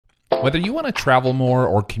Whether you want to travel more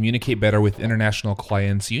or communicate better with international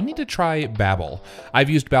clients, you need to try Babbel. I've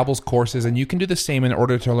used Babbel's courses, and you can do the same in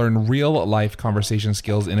order to learn real-life conversation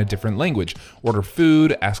skills in a different language, order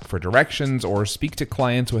food, ask for directions, or speak to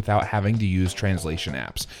clients without having to use translation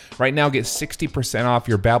apps. Right now, get 60% off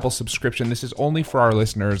your Babbel subscription. This is only for our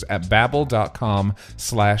listeners at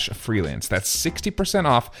babbel.com/freelance. That's 60%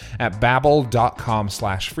 off at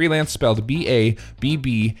babbel.com/freelance, spelled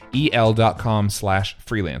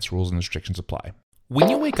BABBEL.com/freelance. Rules and restrictions apply. When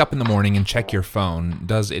you wake up in the morning and check your phone,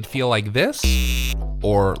 does it feel like this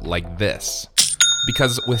or like this?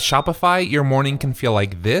 Because with Shopify, your morning can feel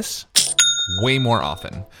like this way more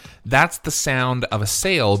often. That's the sound of a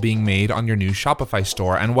sale being made on your new Shopify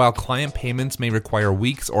store. And while client payments may require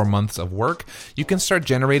weeks or months of work, you can start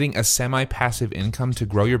generating a semi-passive income to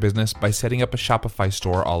grow your business by setting up a Shopify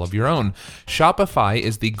store all of your own. Shopify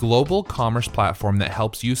is the global commerce platform that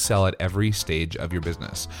helps you sell at every stage of your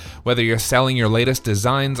business. Whether you're selling your latest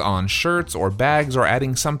designs on shirts or bags or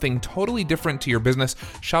adding something totally different to your business,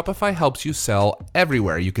 Shopify helps you sell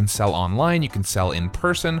everywhere. You can sell online, you can sell in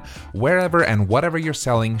person, wherever and whatever you're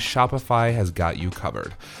selling, Shopify has got you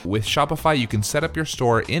covered. With Shopify, you can set up your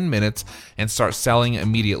store in minutes and start selling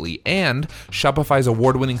immediately. And Shopify's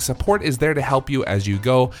award-winning support is there to help you as you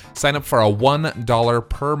go. Sign up for a $1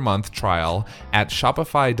 per month trial at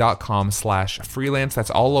shopify.com/freelance. That's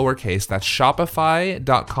all lowercase. That's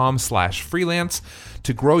shopify.com/freelance.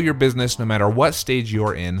 To grow your business no matter what stage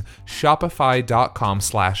you're in,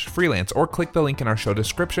 shopify.com/freelance, or click the link in our show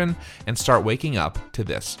description and start waking up to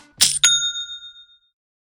this.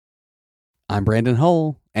 I'm Brandon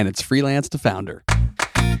Hull, and it's Freelance to Founder.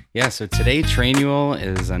 Yeah, so today Trainual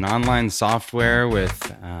is an online software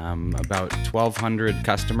with about 1,200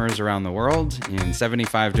 customers around the world in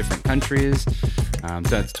 75 different countries. So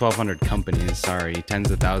that's 1,200 companies,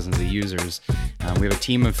 tens of thousands of users. We have a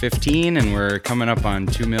team of 15, and we're coming up on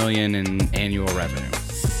 $2 million in annual revenue.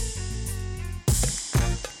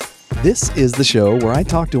 This is the show where I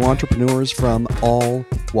talk to entrepreneurs from all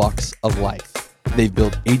walks of life. They've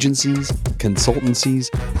built agencies,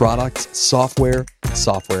 consultancies, products, software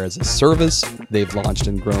as a service. They've launched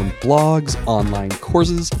and grown blogs, online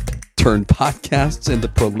courses, turned podcasts into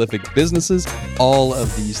prolific businesses, all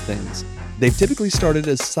of these things. They've typically started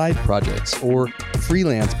as side projects or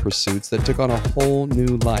freelance pursuits that took on a whole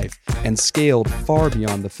new life and scaled far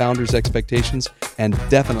beyond the founder's expectations and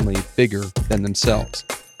definitely bigger than themselves.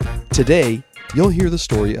 Today, you'll hear the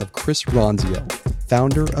story of Chris Ronzio,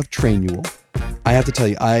 founder of Trainual. I have to tell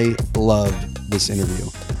you, I loved this interview.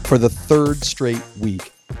 For the third straight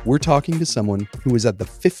week, we're talking to someone who was at the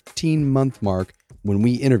 15-month mark when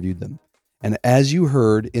we interviewed them. And as you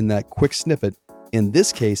heard in that quick snippet, in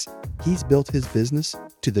this case, he's built his business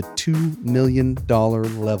to the $2 million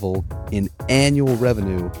level in annual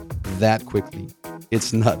revenue that quickly.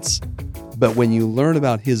 It's nuts. But when you learn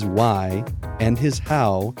about his why and his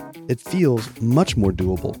how, it feels much more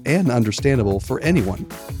doable and understandable for anyone.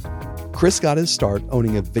 Chris got his start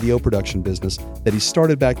owning a video production business that he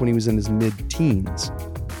started back when he was in his mid-teens.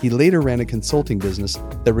 He later ran a consulting business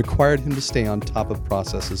that required him to stay on top of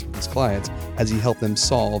processes with his clients as he helped them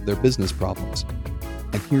solve their business problems.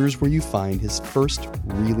 And here's where you find his first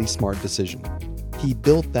really smart decision. He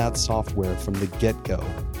built that software from the get-go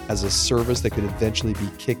as a service that could eventually be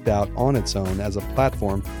kicked out on its own as a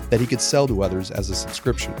platform that he could sell to others as a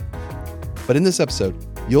subscription. But in this episode,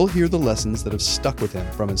 you'll hear the lessons that have stuck with him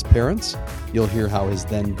from his parents. You'll hear how his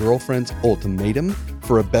then girlfriend's ultimatum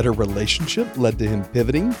for a better relationship led to him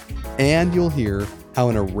pivoting. And you'll hear how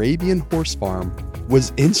an Arabian horse farm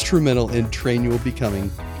was instrumental in Trainual becoming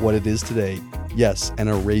what it is today. Yes, an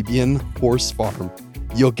Arabian horse farm.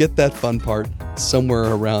 You'll get that fun part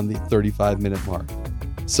somewhere around the 35-minute mark.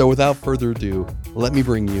 So without further ado, let me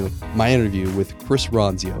bring you my interview with Chris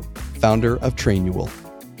Ronzio, founder of Trainual.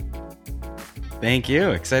 Thank you.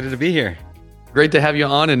 Excited to be here. Great to have you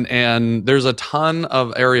on. And there's a ton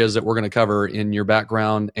of areas that we're going to cover in your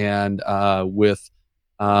background and with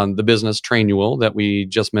the business Trainual that we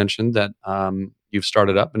just mentioned that you've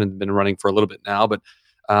started up and have been running for a little bit now. But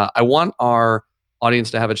I want our audience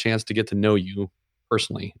to have a chance to get to know you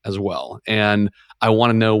personally as well. And I want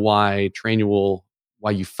to know why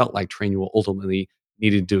you felt like Trainual ultimately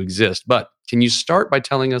needed to exist. But can you start by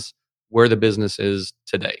telling us where the business is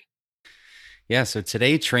today? Yeah, so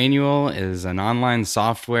today Trainual is an online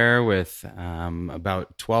software with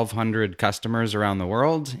about 1,200 customers around the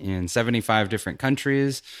world in 75 different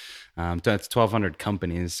countries. That's 1,200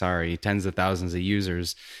 companies, tens of thousands of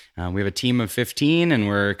users. We have a team of 15, and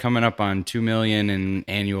we're coming up on $2 million in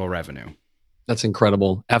annual revenue. That's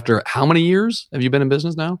incredible. After how many years have you been in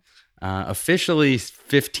business now? Officially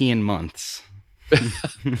 15 months.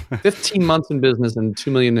 15 months in business and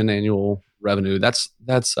 2 million in annual revenue. That's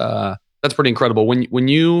pretty incredible. When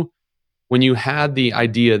you had the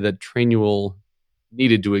idea that Trainual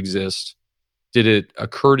needed to exist, did it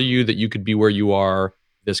occur to you that you could be where you are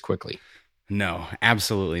this quickly? No,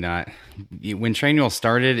 absolutely not. When Trainual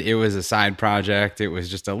started, it was a side project. It was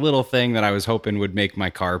just a little thing that I was hoping would make my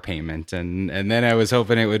car payment, and then I was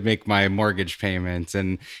hoping it would make my mortgage payments.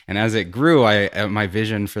 And as it grew, my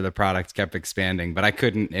vision for the product kept expanding, but I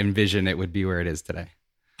couldn't envision it would be where it is today.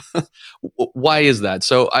 Why is that?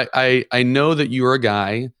 So I know that you're a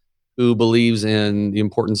guy who believes in the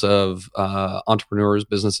importance of entrepreneurs,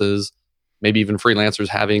 businesses, maybe even freelancers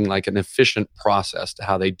having like an efficient process to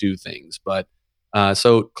how they do things. But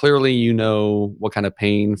so clearly, you know what kind of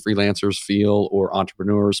pain freelancers feel or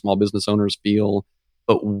entrepreneurs, small business owners feel.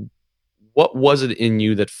 But what was it in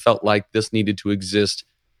you that felt like this needed to exist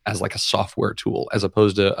as like a software tool as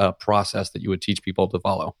opposed to a process that you would teach people to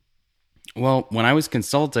follow? Well, when I was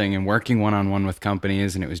consulting and working one-on-one with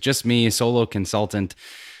companies and it was just me, solo consultant,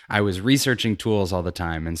 I was researching tools all the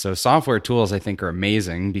time. And so software tools, I think, are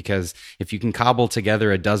amazing because if you can cobble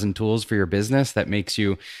together a dozen tools for your business that makes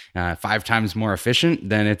you 5 times more efficient,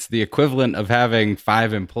 then it's the equivalent of having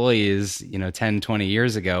 5 employees, 10, 20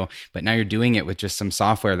 years ago. But now you're doing it with just some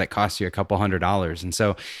software that costs you a couple $100s. And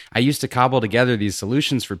so I used to cobble together these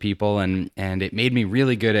solutions for people, and it made me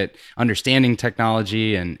really good at understanding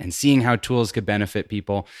technology and seeing how tools could benefit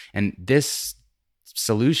people. And this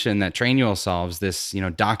solution that Trainual solves, this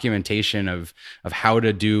documentation of how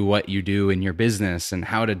to do what you do in your business and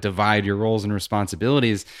how to divide your roles and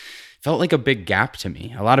responsibilities, felt like a big gap to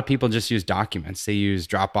me. A lot of people just use documents. They use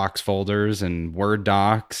Dropbox folders and Word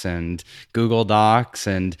docs and Google Docs,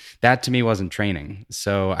 and that to me wasn't training.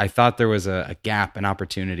 So I thought there was a gap, an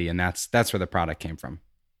opportunity, and that's where the product came from.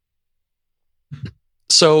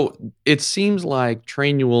 So it seems like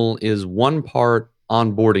Trainual is one part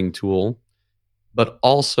onboarding tool, but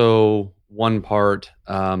also one part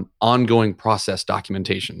ongoing process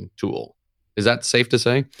documentation tool. Is that safe to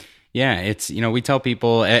say? Yeah, it's, we tell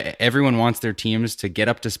people everyone wants their teams to get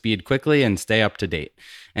up to speed quickly and stay up to date.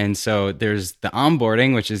 And so there's the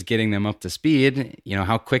onboarding, which is getting them up to speed.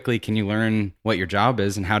 How quickly can you learn what your job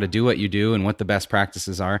is and how to do what you do and what the best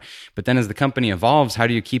practices are? But then as the company evolves, how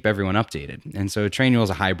do you keep everyone updated? And so Trainual is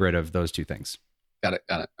a hybrid of those two things. Got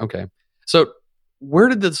it. Okay. So where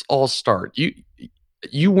did this all start?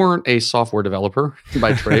 You weren't a software developer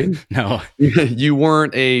by trade. No. You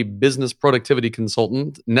weren't a business productivity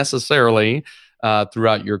consultant necessarily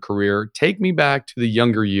throughout your career. Take me back to the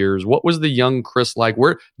younger years. What was the young Chris like?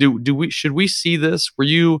 Where should we see this? Were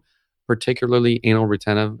you particularly anal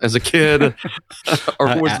retentive as a kid,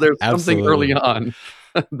 or was there something early on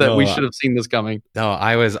that we should have seen this coming? No,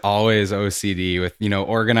 I was always OCD with,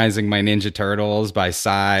 organizing my Ninja Turtles by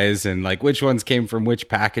size and like which ones came from which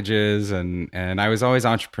packages. And I was always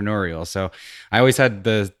entrepreneurial. So I always had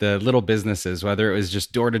the little businesses, whether it was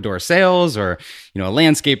just door-to-door sales or, a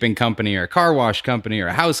landscaping company or a car wash company or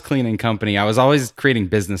a house cleaning company. I was always creating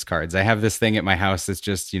business cards. I have this thing at my house that's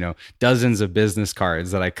just, dozens of business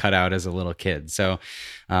cards that I cut out as a little kid. So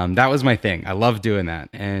that was my thing. I loved doing that.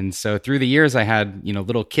 And so through the years, I had,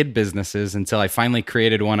 little kid businesses until I finally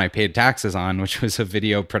created one I paid taxes on, which was a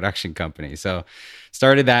video production company. So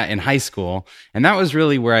started that in high school. And that was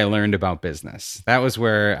really where I learned about business. That was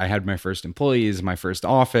where I had my first employees, my first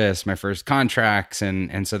office, my first contracts.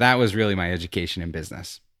 And so that was really my education in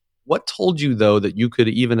business. What told you, though, that you could,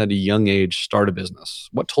 even at a young age, start a business?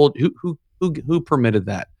 What told who permitted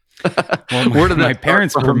that? Well, my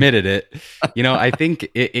parents permitted it. I think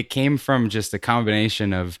it came from just a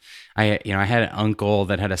combination of, I had an uncle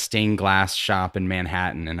that had a stained glass shop in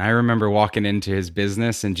Manhattan. And I remember walking into his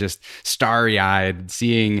business and just starry-eyed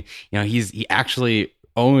seeing, he actually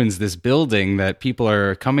owns this building that people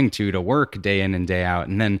are coming to work day in and day out.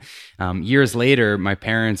 And then years later, my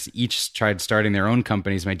parents each tried starting their own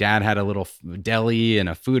companies. My dad had a little deli and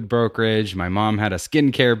a food brokerage. My mom had a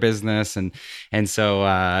skincare business. And so,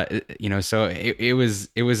 so it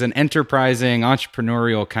was an enterprising,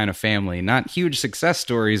 entrepreneurial kind of family. Not huge success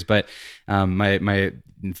stories, but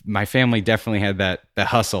my family definitely had the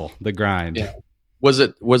hustle, the grind. Yeah. Was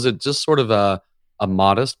it just sort of a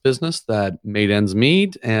modest business that made ends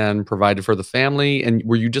meet and provided for the family? And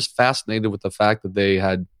were you just fascinated with the fact that they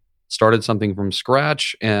had started something from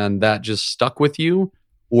scratch and that just stuck with you?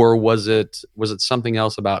 Or was it something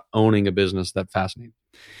else about owning a business that fascinated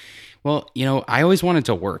you? Well, I always wanted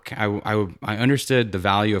to work. I understood the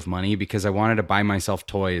value of money because I wanted to buy myself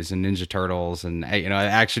toys and Ninja Turtles and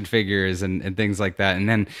action figures and things like that. And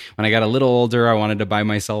then when I got a little older, I wanted to buy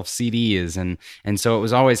myself CDs and so it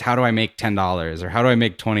was always, how do I make $10 or how do I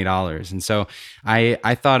make $20? And so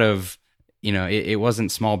I thought of, it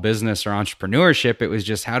wasn't small business or entrepreneurship. It was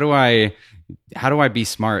just how do I be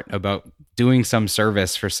smart about doing some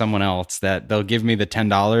service for someone else that they'll give me the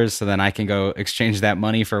 $10 so then I can go exchange that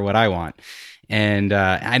money for what I want. And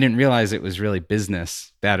I didn't realize it was really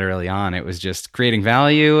business that early on. It was just creating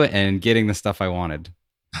value and getting the stuff I wanted.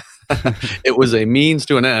 It was a means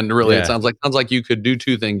to an end, really. Yeah. It sounds like you could do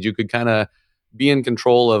two things. You could kind of be in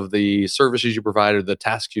control of the services you provided, the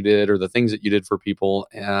tasks you did, or the things that you did for people.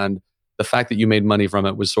 And the fact that you made money from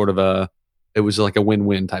it was it was like a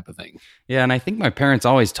win-win type of thing. Yeah, and I think my parents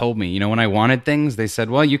always told me, when I wanted things, they said,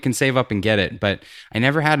 well, you can save up and get it. But I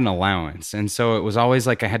never had an allowance. And so it was always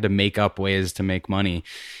like I had to make up ways to make money.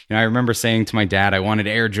 I remember saying to my dad, I wanted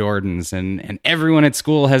Air Jordans and everyone at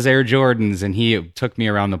school has Air Jordans. And he took me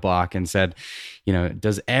around the block and said,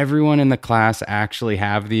 does everyone in the class actually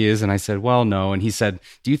have these? And I said, well, no. And he said,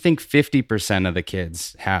 do you think 50% of the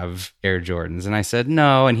kids have Air Jordans? And I said,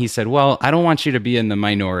 no. And he said, well, I don't want you to be in the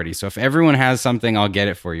minority. So if everyone has something, I'll get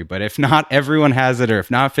it for you. But if not everyone has it, or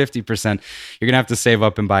if not 50%, you're going to have to save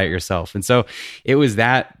up and buy it yourself. And so it was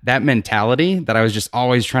that mentality that I was just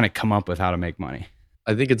always trying to come up with how to make money.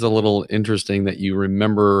 I think it's a little interesting that you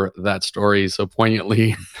remember that story so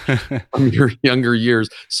poignantly from your younger years.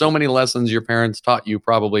 So many lessons your parents taught you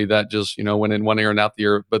probably that just, went in one ear and out the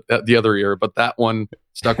ear, but the other ear, but that one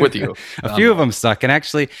stuck with you. A few of them stuck. And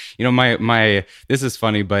actually, my this is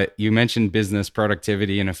funny, but you mentioned business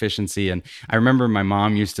productivity and efficiency. And I remember my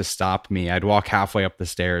mom used to stop me. I'd walk halfway up the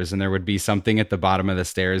stairs and there would be something at the bottom of the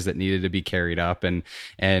stairs that needed to be carried up. And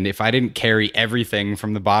if I didn't carry everything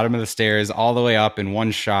from the bottom of the stairs all the way up in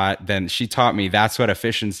one shot, then she taught me that's what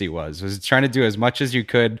efficiency was trying to do as much as you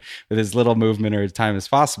could with as little movement or time as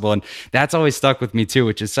possible. And that's always stuck with me too,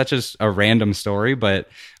 which is such a random story, but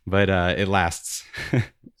it lasts.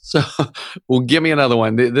 So, well, give me another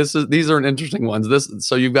one. These are interesting ones.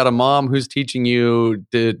 So you've got a mom who's teaching you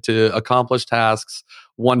to accomplish tasks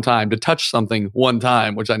one time, to touch something one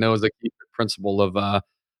time, which I know is a key principle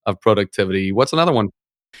of productivity. What's another one?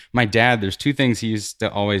 My dad, there's two things he used to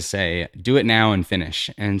always say: do it now and finish.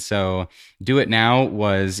 And so do it now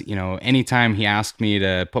was, anytime he asked me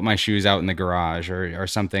to put my shoes out in the garage or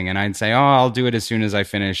something, and I'd say, oh, I'll do it as soon as I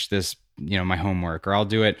finish this, my homework, or I'll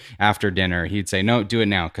do it after dinner. He'd say, no, do it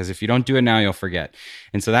now, because if you don't do it now, you'll forget.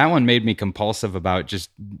 And so that one made me compulsive about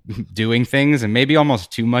just doing things, and maybe almost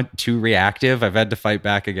too reactive. I've had to fight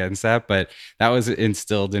back against that, but that was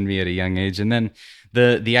instilled in me at a young age. And then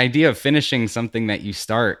the idea of finishing something that you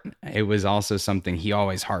start, it was also something he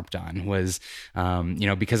always harped on was,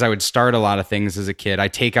 because I would start a lot of things as a kid. I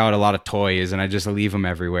take out a lot of toys and I just leave them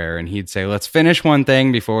everywhere. And he'd say, let's finish one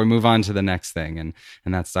thing before we move on to the next thing. And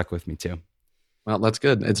that stuck with me too. Well, that's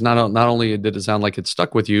good. It's not only did it sound like it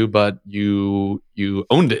stuck with you, but you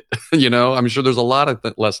owned it. I'm sure there's a lot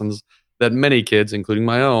of lessons that many kids, including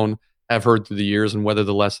my own, have heard through the years, and whether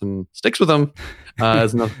the lesson sticks with them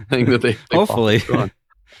is another thing that they hopefully.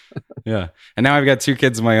 Yeah. And now I've got two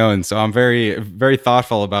kids of my own, so I'm very, very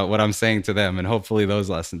thoughtful about what I'm saying to them, and hopefully those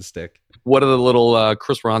lessons stick. What are the little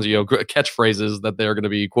Chris Ronzio catchphrases that they're going to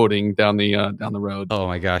be quoting down the road? Oh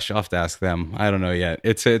my gosh, I'll have to ask them. I don't know yet.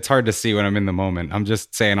 It's hard to see when I'm in the moment. I'm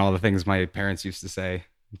just saying all the things my parents used to say,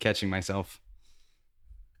 I'm catching myself.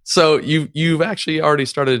 So you've actually already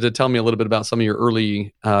started to tell me a little bit about some of your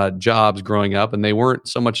early jobs growing up, and they weren't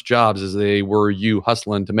so much jobs as they were you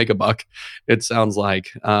hustling to make a buck, it sounds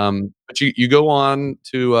like. But you go on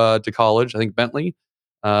to college, I think Bentley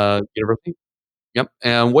University. Yep.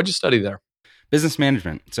 And what'd you study there? Business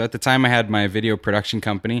management. So at the time I had my video production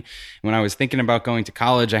company. When I was thinking about going to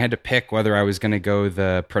college, I had to pick whether I was going to go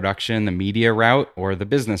the production, the media route, or the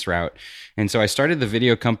business route. And so I started the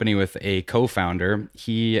video company with a co-founder.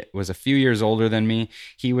 He was a few years older than me.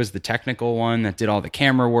 He was the technical one that did all the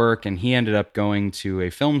camera work, and he ended up going to a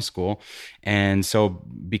film school. And so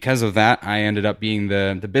because of that, I ended up being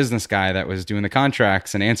the business guy that was doing the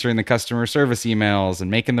contracts and answering the customer service emails and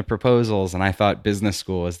making the proposals. And I thought business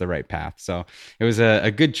school was the right path. So it was a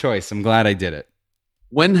good choice. I'm glad I did it.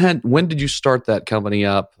 When did you start that company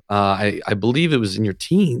up? I believe it was in your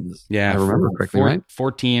teens. Yeah. I remember correctly, right?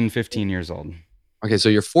 14, 15 years old. Okay, so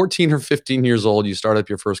you're 14 or 15 years old. You start up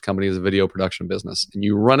your first company as a video production business, and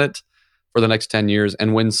you run it for the next 10 years.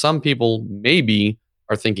 And when some people maybe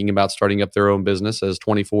are thinking about starting up their own business as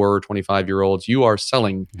 24 or 25-year-olds, you are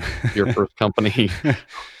selling your first company.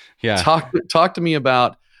 Yeah. Talk to me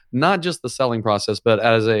about not just the selling process, but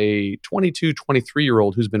as a 22,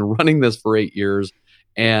 23-year-old who's been running this for 8 years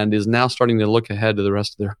and is now starting to look ahead to the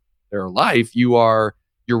rest of their life, you're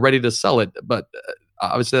ready to sell it. But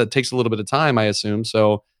obviously that takes a little bit of time, I assume.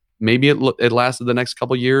 So maybe it lasted the next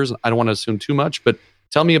couple of years. I don't want to assume too much, but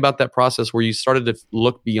tell me about that process where you started to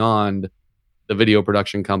look beyond the video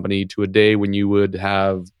production company to a day when you would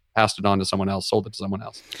have passed it on to someone else, sold it to someone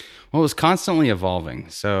else. Well, it was constantly evolving.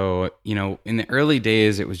 So, in the early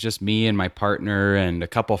days, it was just me and my partner and a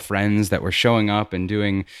couple friends that were showing up and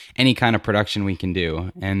doing any kind of production we can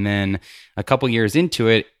do. And then a couple years into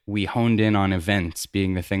it, we honed in on events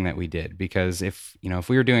being the thing that we did. Because if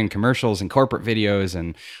we were doing commercials and corporate videos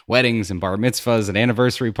and weddings and bar mitzvahs and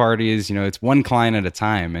anniversary parties, it's one client at a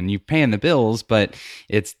time and you're paying the bills, but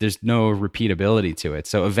there's no repeatability to it.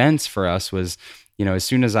 So events for us was, as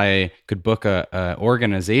soon as I could book a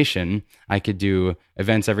organization, I could do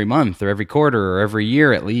events every month or every quarter or every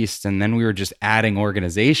year at least. And then we were just adding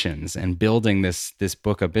organizations and building this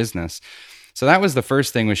book of business. So that was the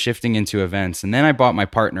first thing, was shifting into events. And then I bought my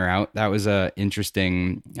partner out. That was a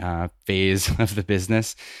interesting phase of the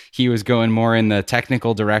business. He was going more in the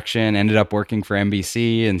technical direction, ended up working for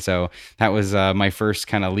NBC. And so that was my first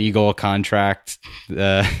kind of legal contract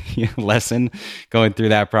lesson, going through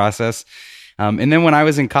that process. And then when I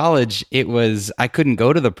was in college, I couldn't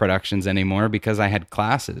go to the productions anymore because I had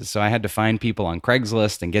classes. So I had to find people on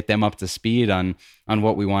Craigslist and get them up to speed on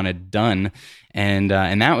what we wanted done. And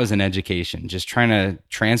that was an education, just trying to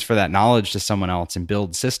transfer that knowledge to someone else and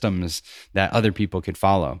build systems that other people could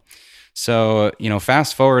follow. So,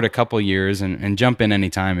 fast forward a couple years and jump in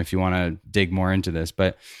anytime if you want to dig more into this.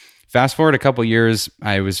 But fast forward a couple years,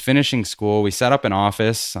 I was finishing school. We set up an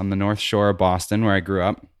office on the North Shore of Boston where I grew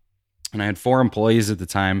up. And I had 4 employees at the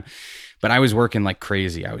time, but I was working like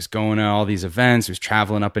crazy. I was going to all these events. I was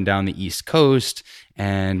traveling up and down the East Coast,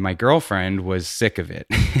 and my girlfriend was sick of it.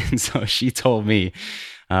 And so she told me,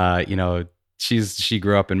 she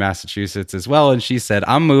grew up in Massachusetts as well. And she said,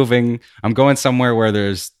 I'm moving. I'm going somewhere where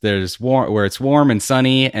there's warm, where it's warm and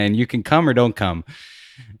sunny, and you can come or don't come.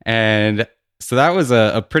 And so that was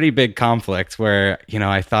a pretty big conflict where,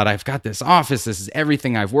 I thought, I've got this office. This is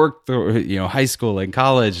everything I've worked through, high school and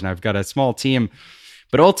college, and I've got a small team.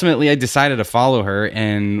 But ultimately, I decided to follow her,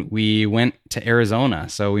 and we went to Arizona.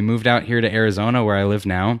 So we moved out here to Arizona, where I live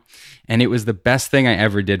now. And it was the best thing I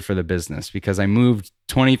ever did for the business, because I moved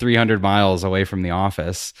 2,300 miles away from the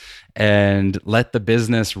office and let the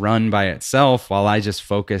business run by itself while I just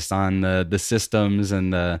focused on the systems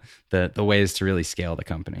and the ways to really scale the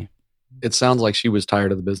company. It sounds like she was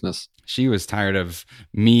tired of the business. She was tired of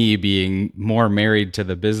me being more married to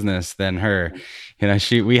the business than her.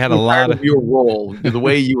 We had a lot of your role, the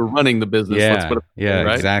way you were running the business. Yeah,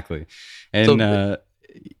 right? Exactly. And go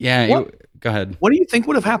ahead. What do you think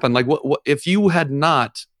would have happened? Like, what if you had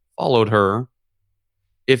not followed her?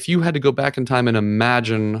 If you had to go back in time and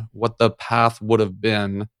imagine what the path would have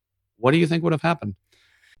been, what do you think would have happened?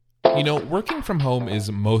 Working from home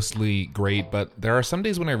is mostly great, but there are some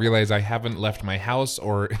days when I realize I haven't left my house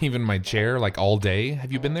or even my chair like all day.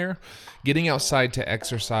 Have you been there? Getting outside to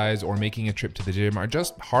exercise or making a trip to the gym are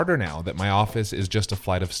just harder now that my office is just a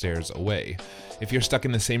flight of stairs away. If you're stuck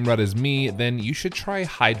in the same rut as me, then you should try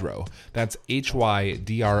Hydrow. That's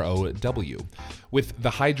HYDROW. With the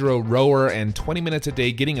Hydrow rower and 20 minutes a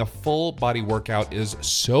day, getting a full body workout is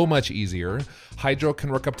so much easier. Hydrow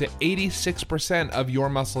can work up to 86% of your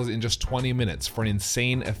muscles in just 20 minutes for an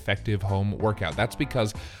insane effective home workout. That's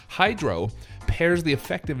because Hydrow pairs the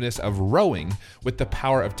effectiveness of rowing with the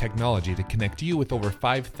power of technology to connect you with over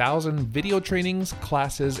 5,000 video trainings,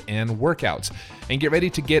 classes, and workouts. And get ready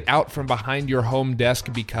to get out from behind your home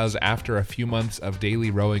desk, because after a few months of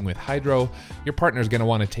daily rowing with Hydrow, your partner's going to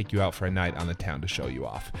want to take you out for a night on the town to show you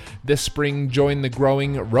off. This spring, join the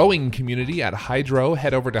growing rowing community at Hydrow.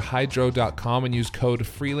 Head over to hydrow.com and use code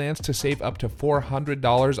FREELANCE to save up to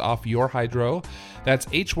 $400 off your Hydrow. That's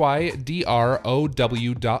HYDROW.com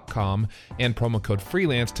and promo code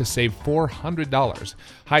FREELANCE to save $400.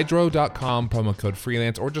 Hydrow.com, promo code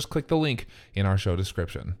FREELANCE, or just click the link in our show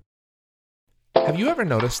description. Have you ever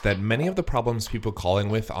noticed that many of the problems people call in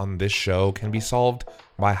with on this show can be solved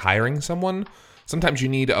by hiring someone? Sometimes you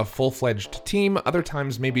need a full-fledged team, other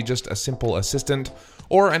times maybe just a simple assistant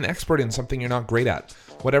or an expert in something you're not great at.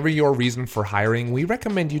 Whatever your reason for hiring, we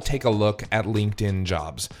recommend you take a look at LinkedIn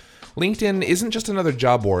Jobs. LinkedIn isn't just another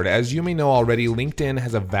job board. As you may know already, LinkedIn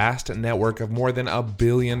has a vast network of more than 1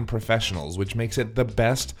 billion professionals, which makes it the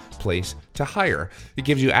best place to hire. It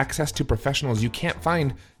gives you access to professionals you can't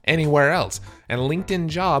find anywhere else. And LinkedIn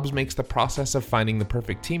Jobs makes the process of finding the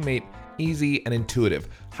perfect teammate easy and intuitive.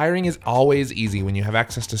 Hiring is always easy when you have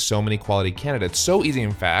access to so many quality candidates. So easy,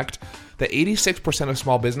 in fact, that 86% of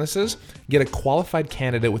small businesses get a qualified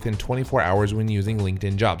candidate within 24 hours when using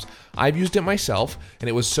LinkedIn Jobs. I've used it myself, and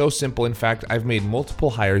it was so simple. In fact, I've made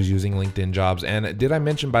multiple hires using LinkedIn Jobs. And did I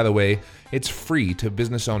mention, by the way, it's free to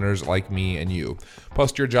business owners like me and you.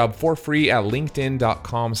 Post your job for free at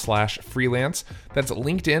linkedin.com/freelance. That's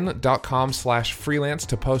linkedin.com/freelance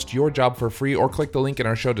to post your job for free, or click the link in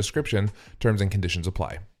our show description. Terms and conditions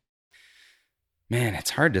apply. Man,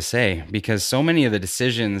 it's hard to say because so many of the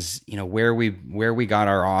decisions, where we got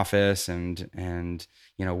our office and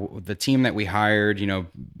the team that we hired,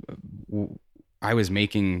 I was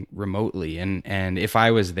making remotely, and if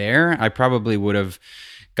I was there, I probably would have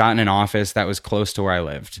gotten an office that was close to where I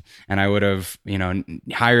lived, and I would have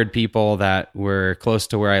hired people that were close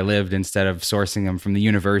to where I lived instead of sourcing them from the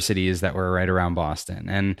universities that were right around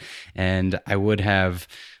Boston, and I would have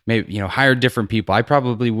maybe hired different people. I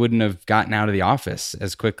probably wouldn't have gotten out of the office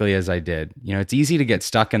as quickly as I did. It's easy to get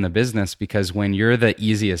stuck in the business because when you're the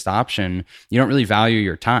easiest option, you don't really value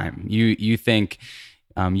your time. You think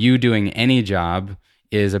you doing any job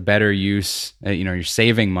is a better use. You're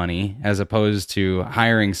saving money as opposed to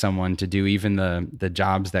hiring someone to do even the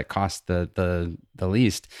jobs that cost the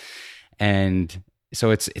least. And so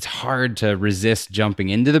it's hard to resist jumping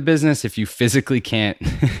into the business if you physically can't,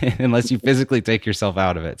 unless you physically take yourself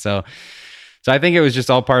out of it. So I think it was just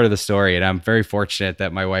all part of the story, and I'm very fortunate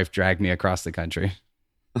that my wife dragged me across the country.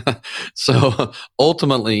 So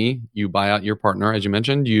ultimately, you buy out your partner, as you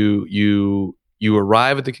mentioned. You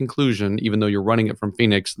arrive at the conclusion, even though you're running it from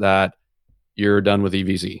Phoenix, that you're done with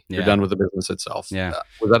EVC. You're done with the business itself. Yeah.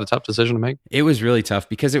 Was that a tough decision to make? It was really tough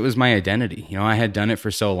because it was my identity. I had done it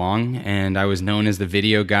for so long, and I was known as the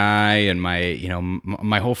video guy, and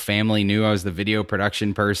my whole family knew I was the video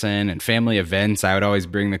production person, and family events, I would always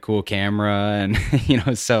bring the cool camera, and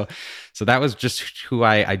so that was just who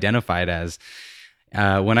I identified as.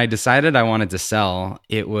 When I decided I wanted to sell,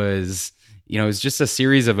 it was just a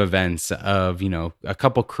series of events of, a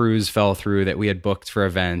couple crews fell through that we had booked for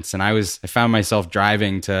events. And I found myself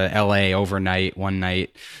driving to LA overnight one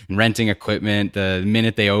night and renting equipment the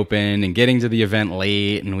minute they opened and getting to the event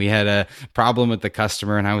late. And we had a problem with the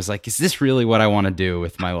customer. And I was like, is this really what I want to do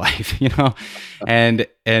with my life? And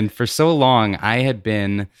for so long I had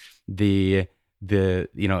been the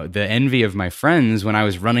envy of my friends when I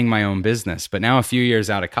was running my own business. But now, a few years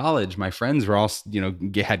out of college, my friends were all,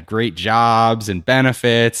 had great jobs and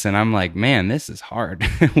benefits. And I'm like, man, this is hard.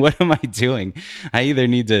 What am I doing? I either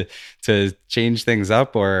need to change things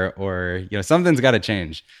up or something's got to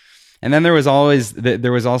change. And then there was also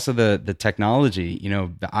the technology.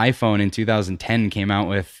 The iPhone in 2010 came out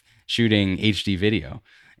with shooting HD video,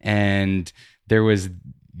 and there was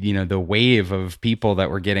the wave of people that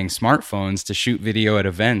were getting smartphones to shoot video at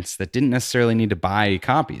events that didn't necessarily need to buy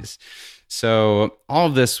copies. So all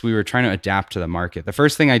of this, we were trying to adapt to the market. The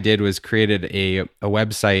first thing I did was created a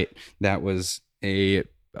website that was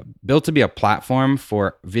built to be a platform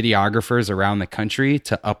for videographers around the country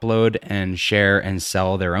to upload and share and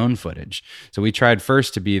sell their own footage. So we tried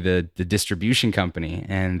first to be the distribution company,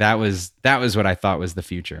 and that was what I thought was the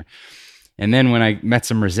future. And then when I met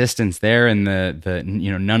some resistance there, and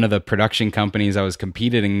none of the production companies I was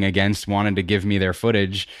competing against wanted to give me their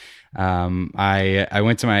footage, I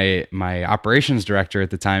went to my operations director at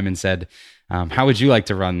the time and said, how would you like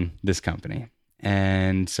to run this company?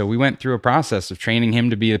 And so we went through a process of training him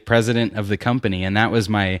to be the president of the company. And that was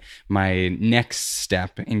my next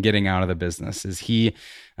step in getting out of the business, is he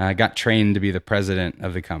got trained to be the president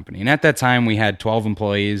of the company. And at that time, we had 12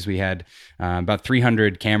 employees. We had about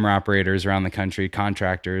 300 camera operators around the country,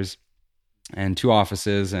 contractors, and 2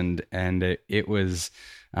 offices. And it was...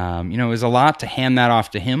 it was a lot to hand that off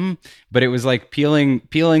to him, but it was like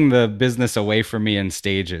peeling the business away from me in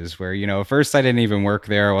stages where, at first I didn't even work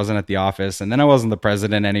there. I wasn't at the office, and then I wasn't the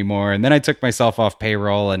president anymore. And then I took myself off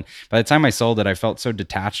payroll. And by the time I sold it, I felt so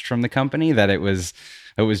detached from the company that it was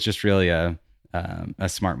just really a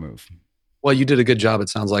smart move. Well, you did a good job, it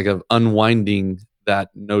sounds like, of unwinding that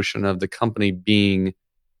notion of the company being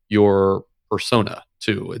your persona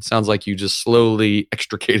too. It sounds like you just slowly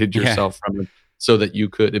extricated yourself from it, so that you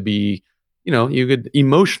could be, you could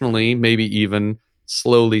emotionally maybe even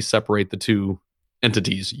slowly separate the two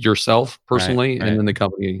entities, yourself personally, right. And then the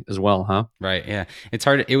company as well, huh? Right, yeah. It's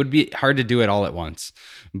hard. It would be hard to do it all at once,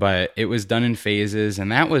 but it was done in phases.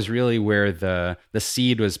 And that was really where the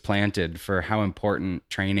seed was planted for how important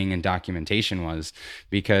training and documentation was,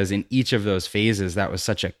 because in each of those phases, that was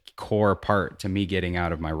such a core part to me getting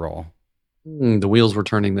out of my role. The wheels were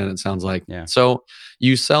turning then, it sounds like. Yeah. So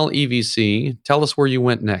you sell EVC. Tell us where you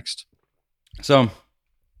went next. So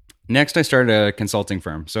Next, I started a consulting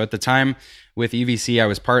firm. So at the time with EVC, I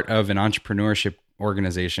was part of an entrepreneurship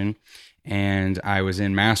organization, and I was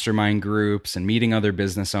in mastermind groups and meeting other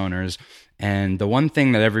business owners. And the one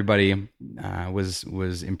thing that everybody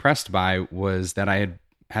was impressed by was that I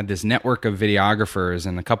had this network of videographers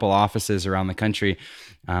and a couple offices around the country,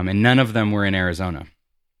 and none of them were in Arizona.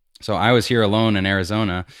 So I was here alone in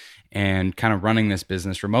Arizona and kind of running this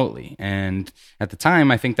business remotely. And at the time,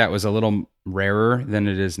 I think that was a little rarer than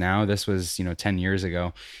it is now. This was, 10 years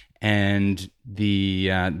ago. And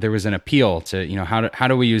there was an appeal to, how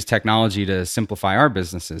do we use technology to simplify our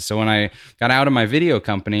businesses? So when I got out of my video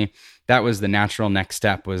company, that was the natural next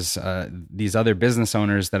step. Was these other business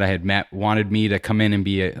owners that I had met wanted me to come in and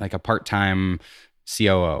be a part-time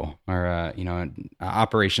COO or an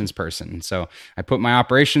operations person. So I put my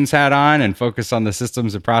operations hat on and focused on the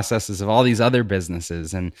systems and processes of all these other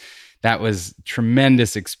businesses. And that was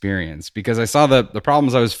tremendous experience because I saw the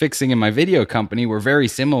problems I was fixing in my video company were very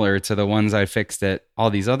similar to the ones I fixed at all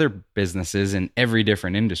these other businesses in every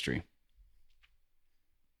different industry.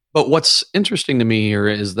 But what's interesting to me here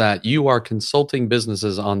is that you are consulting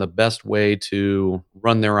businesses on the best way to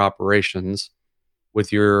run their operations,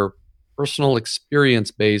 with your personal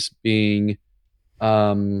experience base being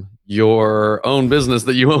your own business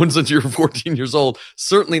that you own since you were 14 years old.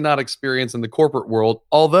 Certainly not experience in the corporate world,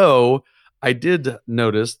 although I did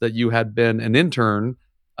notice that you had been an intern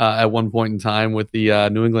at one point in time with the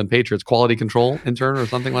New England Patriots, quality control intern or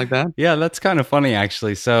something like that. Yeah, that's kind of funny,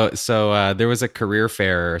 actually. So there was a career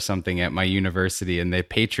fair or something at my university, and the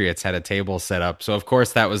Patriots had a table set up. So of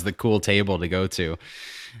course that was the cool table to go to.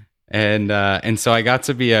 And so I got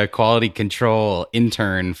to be a quality control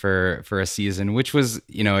intern for a season, which was,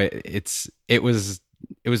 it was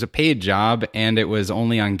a paid job, and it was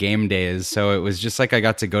only on game days. So it was just like I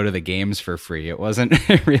got to go to the games for free. It wasn't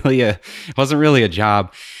really a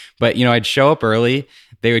job, but I'd show up early.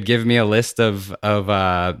 They would give me a list of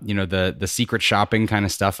the secret shopping kind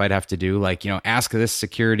of stuff I'd have to do, like, ask this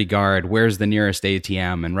security guard where's the nearest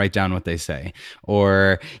ATM and write down what they say,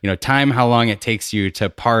 or time how long it takes you to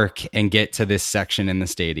park and get to this section in the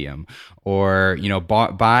stadium, or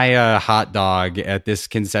buy a hot dog at this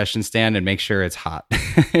concession stand and make sure it's hot.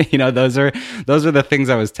 Those are the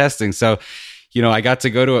things I was testing. So I got to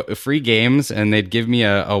go to free games, and they'd give me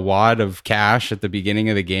a wad of cash at the beginning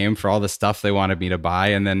of the game for all the stuff they wanted me to buy.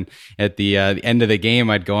 And then at the end of the game,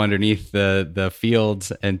 I'd go underneath the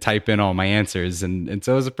fields and type in all my answers. And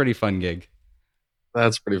so it was a pretty fun gig.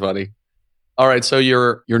 That's pretty funny. All right. So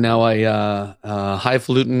you're now a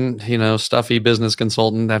highfalutin, stuffy business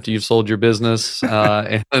consultant after you've sold your business,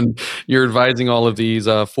 and you're advising all of these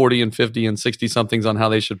 40 and 50 and 60 somethings on how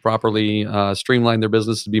they should properly streamline their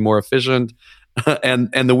business to be more efficient.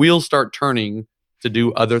 And the wheels start turning to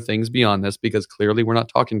do other things beyond this, because clearly we're not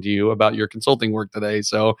talking to you about your consulting work today.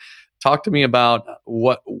 So talk to me about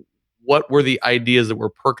what were the ideas that were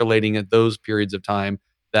percolating at those periods of time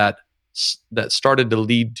that started to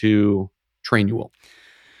lead to Trainual.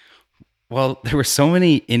 Well, there were so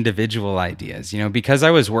many individual ideas, because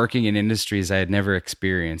I was working in industries I had never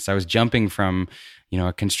experienced. I was jumping from,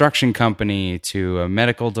 a construction company to a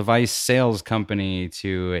medical device sales company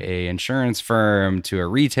to a insurance firm to a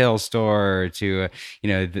retail store to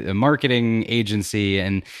a marketing agency,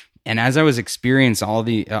 and as I was experiencing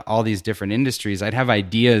all these different industries, I'd have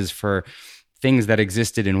ideas for things that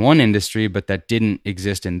existed in one industry but that didn't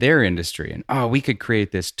exist in their industry. And we could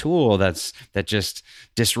create this tool that just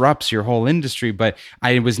disrupts your whole industry. But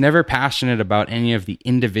I was never passionate about any of the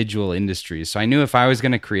individual industries. So I knew if I was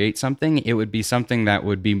going to create something, it would be something that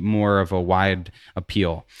would be more of a wide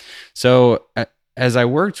appeal. So as I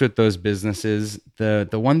worked with those businesses, the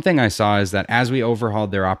one thing I saw is that as we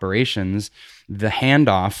overhauled their operations, the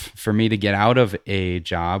handoff for me to get out of a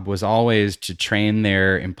job was always to train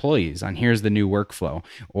their employees on here's the new workflow,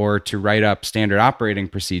 or to write up standard operating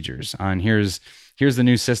procedures on here's the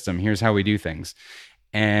new system, here's how we do things.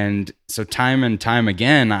 And so time and time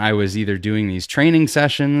again, I was either doing these training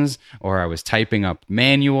sessions, or I was typing up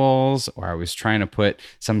manuals, or I was trying to put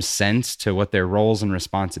some sense to what their roles and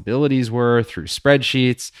responsibilities were through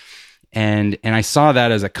spreadsheets. And I saw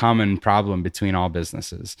that as a common problem between all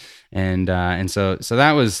businesses. And so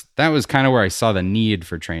that was kind of where I saw the need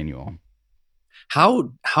for Trainual.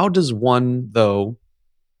 How does one, though,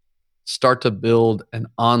 start to build an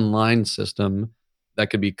online system that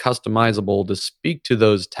could be customizable to speak to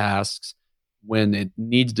those tasks when it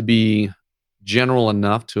needs to be general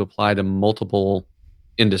enough to apply to multiple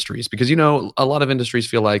industries? Because, a lot of industries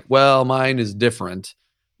feel like, well, mine is different.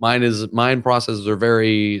 mine processes are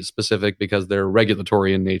very specific because they're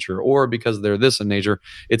regulatory in nature or because they're this in nature.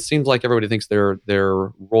 It seems like everybody thinks their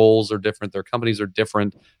roles are different, their companies are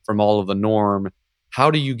different from all of the norm. How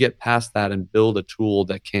do you get past that and build a tool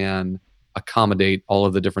that can accommodate all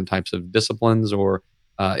of the different types of disciplines or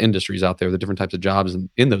industries out there, the different types of jobs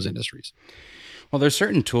in those industries? Well, there's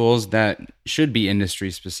certain tools that should be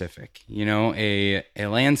industry specific. A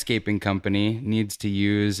landscaping company needs to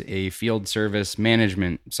use a field service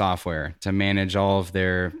management software to manage all of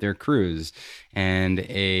their crews, and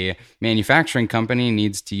a manufacturing company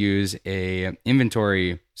needs to use a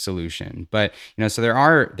inventory solution. But so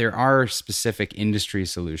there are specific industry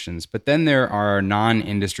solutions, but then there are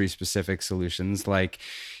non-industry specific solutions like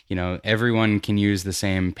everyone can use the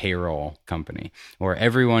same payroll company, or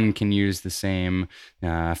everyone can use the same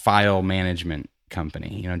file management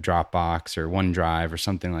company, Dropbox or OneDrive or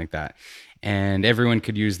something like that. And everyone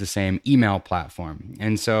could use the same email platform.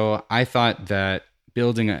 And so I thought that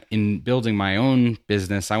in building my own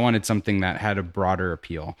business, I wanted something that had a broader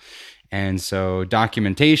appeal. And so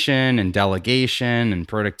documentation and delegation and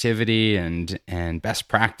productivity and best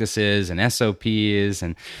practices and SOPs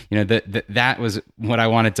and that was what I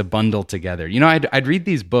wanted to bundle together. I'd read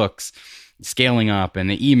these books, Scaling Up and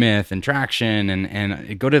the E-Myth and Traction,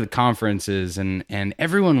 and go to the conferences, and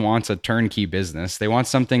everyone wants a turnkey business. They want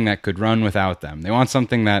something that could run without them. They want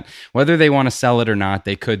something that, whether they want to sell it or not,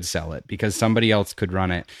 they could sell it because somebody else could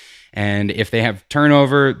run it. And if they have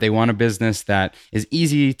turnover, they want a business that is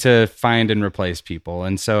easy to find and replace people.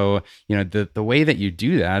 And so, the way that you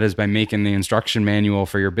do that is by making the instruction manual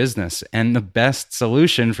for your business. And the best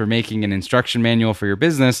solution for making an instruction manual for your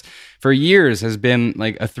business for years has been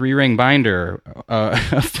like a 3-ring binder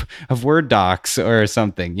of Word docs or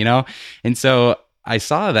something, And so I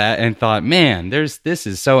saw that and thought, man, this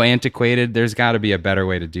is so antiquated. There's got to be a better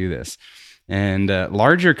way to do this. And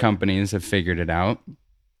larger companies have figured it out.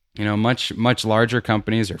 Much larger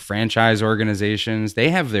companies or franchise organizations, they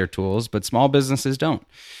have their tools, but small businesses don't.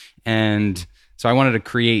 And so I wanted to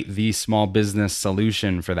create the small business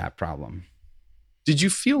solution for that problem. Did you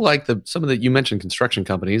feel like you mentioned construction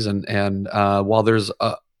companies, and while there's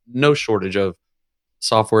no shortage of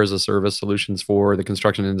software as a service solutions for the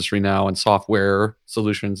construction industry now and software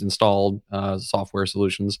solutions, installed software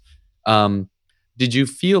solutions, did you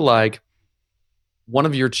feel like one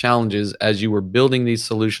of your challenges as you were building these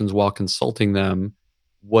solutions while consulting them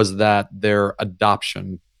was that their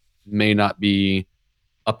adoption may not be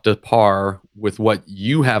up to par with what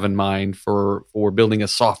you have in mind for building a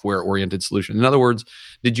software-oriented solution? In other words,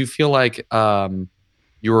 did you feel like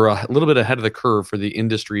you were a little bit ahead of the curve for the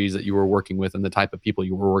industries that you were working with and the type of people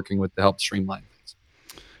you were working with to help streamline things?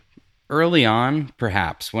 Early on,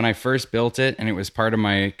 perhaps. When I first built it and it was part of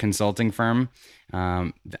my consulting firm,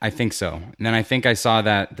 I think so. And then I think I saw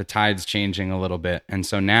that the tide's changing a little bit. And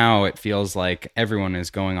so now it feels like everyone is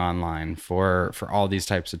going online for all these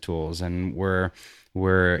types of tools, and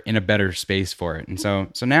we're in a better space for it. And so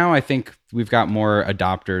now I think we've got more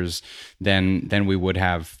adopters than we would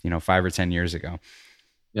have, 5 or 10 years ago.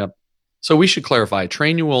 Yep. So we should clarify,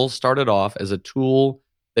 Trainual started off as a tool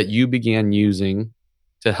that you began using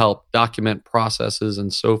to help document processes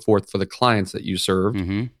and so forth for the clients that you served.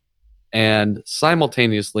 Mm-hmm. And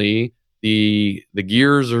simultaneously, the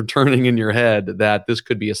gears are turning in your head that this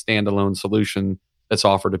could be a standalone solution that's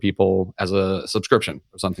offered to people as a subscription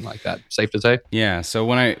or something like that. Safe to say? Yeah. So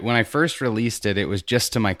when I first released it, it was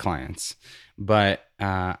just to my clients, but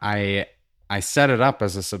I set it up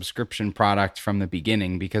as a subscription product from the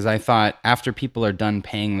beginning because I thought after people are done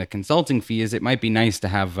paying the consulting fees, it might be nice to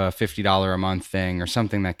have a $50 a month thing or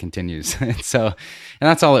something that continues. And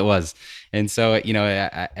that's all it was. And so,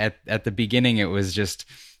 at the beginning, it was just,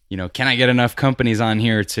 can I get enough companies on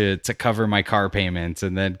here to cover my car payments?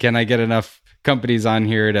 And then can I get enough companies on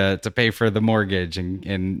here to pay for the mortgage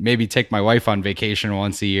and maybe take my wife on vacation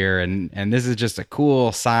once a year? And this is just a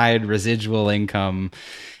cool side residual income.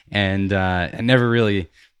 And I never really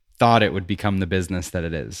thought it would become the business that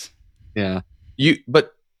it is. Yeah.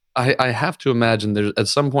 But I have to imagine there's at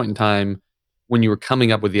some point in time when you were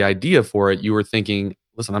coming up with the idea for it, you were thinking,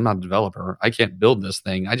 listen, I'm not a developer. I can't build this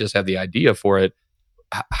thing. I just have the idea for it.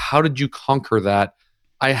 How did you conquer that?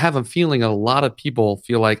 I have a feeling a lot of people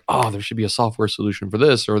feel like, oh, there should be a software solution for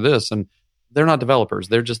this or this. And they're not developers.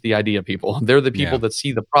 They're just the idea people. They're the people that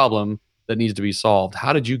see the problem that needs to be solved.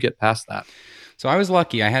 How did you get past that? So I was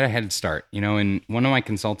lucky. I had a head start. And one of my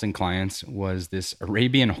consulting clients was this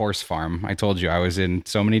Arabian horse farm. I told you I was in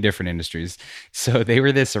so many different industries. So they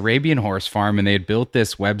were this Arabian horse farm, and they had built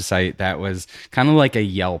this website that was kind of like a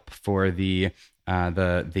Yelp for the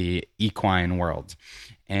equine world.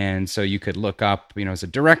 And so you could look up, as a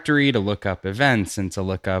directory to look up events and to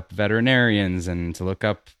look up veterinarians and to look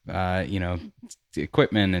up,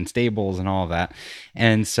 equipment and stables and all of that.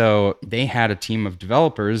 And so they had a team of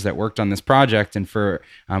developers that worked on this project. And for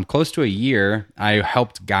close to a year, I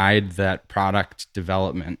helped guide that product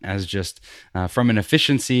development as just from an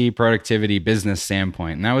efficiency, productivity, business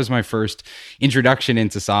standpoint. And that was my first introduction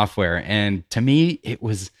into software. And to me, it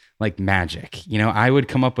was like magic. I would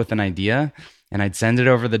come up with an idea and I'd send it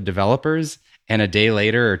over to the developers, and a day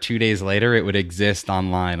later or 2 days later, it would exist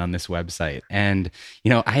online on this website. And,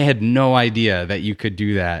 I had no idea that you could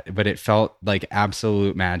do that, but it felt like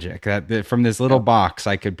absolute magic. That from this little box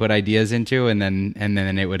I could put ideas into, and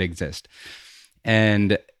then it would exist.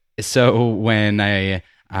 And so when I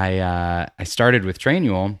started with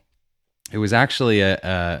Trainual, it was actually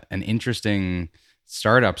an interesting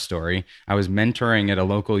startup story. I was mentoring at a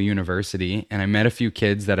local university, and I met a few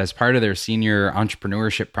kids that, as part of their senior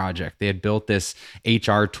entrepreneurship project, they had built this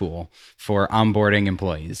HR tool for onboarding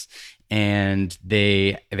employees. And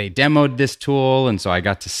they demoed this tool, and so I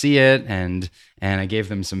got to see it, and I gave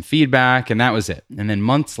them some feedback, and that was it. And then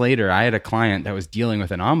months later, I had a client that was dealing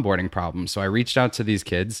with an onboarding problem. So I reached out to these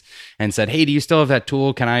kids and said, "Hey, do you still have that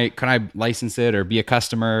tool? Can I license it or be a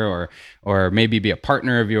customer or maybe be a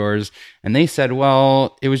partner of yours?" And they said,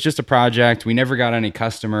 "Well, it was just a project. We never got any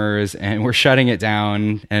customers, and we're shutting it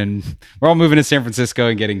down, and we're all moving to San Francisco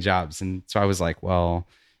and getting jobs." And so I was like, "Well,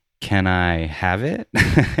 can I have it?"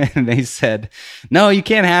 And they said, "No, you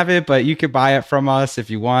can't have it, but you could buy it from us if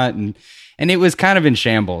you want." And it was kind of in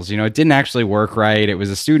shambles. It didn't actually work right. It was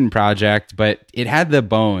a student project, but it had the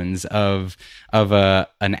bones of a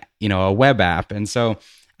web app. And so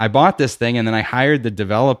I bought this thing, and then I hired the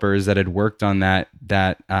developers that had worked on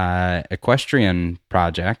that equestrian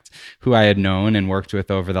project, who I had known and worked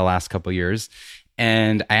with over the last couple of years.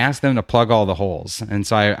 And I asked them to plug all the holes. And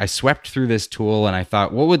so I swept through this tool, and I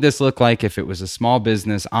thought, what would this look like if it was a small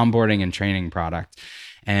business onboarding and training product?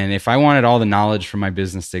 And if I wanted all the knowledge from my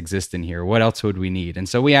business to exist in here, what else would we need? And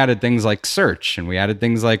so we added things like search, and we added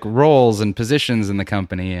things like roles and positions in the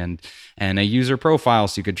company, and a user profile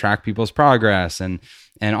so you could track people's progress, and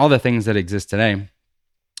all the things that exist today.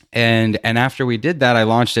 And after we did that, I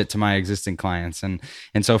launched it to my existing clients. And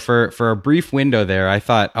so for a brief window there, I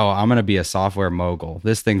thought, oh, I'm going to be a software mogul.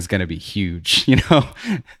 This thing's going to be huge,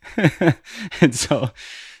 And so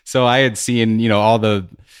I had seen, all the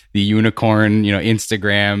unicorn,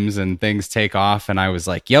 Instagrams and things take off. And I was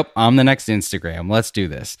like, yep, I'm the next Instagram. Let's do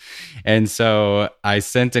this. And so I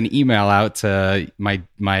sent an email out to my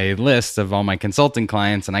list of all my consulting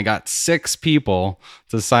clients, and I got 6 people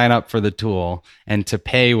to sign up for the tool and to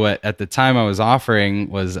pay what at the time I was offering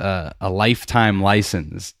was a lifetime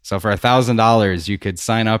license. So for $1,000, you could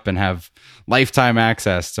sign up and have lifetime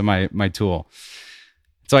access to my tool.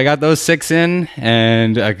 So I got those 6 in,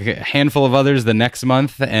 and a handful of others the next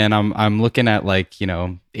month, and I'm looking at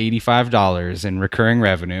 $85 in recurring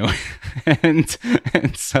revenue, and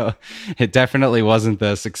so it definitely wasn't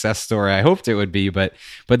the success story I hoped it would be, but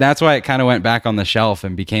that's why it kind of went back on the shelf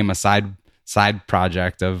and became a side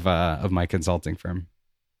project of my consulting firm.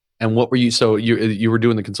 And what were you? So you were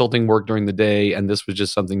doing the consulting work during the day, and this was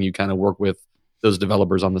just something you kind of work with those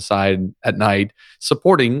developers on the side at night,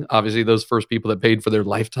 supporting obviously those first people that paid for their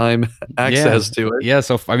lifetime access to it. Yeah.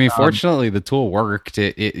 So, fortunately the tool worked,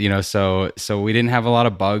 so we didn't have a lot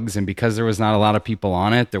of bugs, and because there was not a lot of people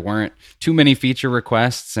on it, there weren't too many feature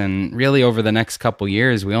requests. And really over the next couple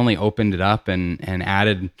years, we only opened it up and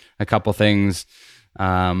added a couple things,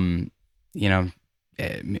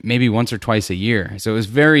 maybe once or twice a year. So it was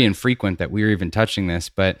very infrequent that we were even touching this,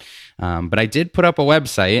 but I did put up a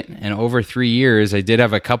website, and over 3 years, I did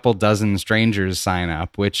have a couple dozen strangers sign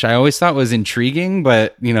up, which I always thought was intriguing,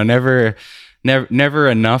 but never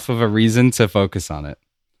enough of a reason to focus on it.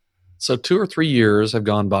 So 2 or 3 years have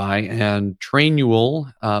gone by, and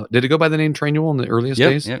Trainual, did it go by the name Trainual in the earliest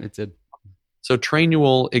days? Yeah, it did. So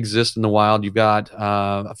Trainual exists in the wild. You've got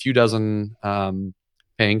a few dozen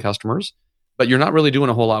paying customers, but you're not really doing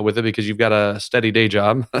a whole lot with it because you've got a steady day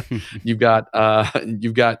job. You've got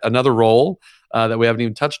another role that we haven't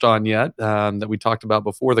even touched on yet, that we talked about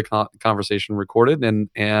before the conversation recorded,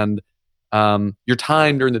 and your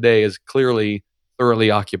time during the day is clearly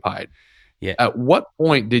thoroughly occupied. Yeah. At what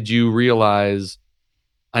point did you realize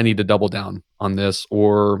I need to double down on this,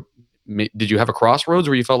 or did you have a crossroads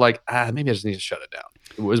where you felt like maybe I just need to shut it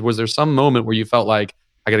down? Was there some moment where you felt like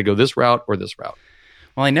I got to go this route or this route?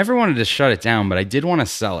 Well, I never wanted to shut it down, but I did want to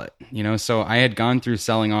sell it, so I had gone through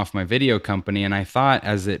selling off my video company, and I thought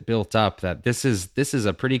as it built up that this is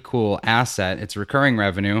a pretty cool asset. It's recurring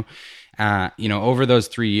revenue. over those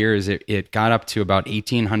 3 years, it got up to about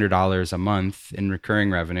 $1,800 a month in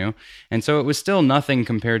recurring revenue. And so it was still nothing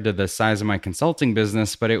compared to the size of my consulting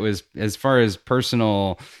business, but it was, as far as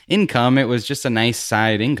personal income, it was just a nice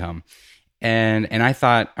side income. And I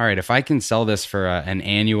thought, all right, if I can sell this for an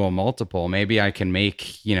annual multiple, maybe I can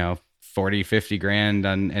make, 40, 50 grand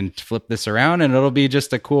and flip this around, and it'll be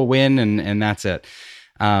just a cool win. And that's it.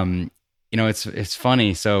 It's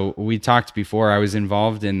funny. So we talked before, I was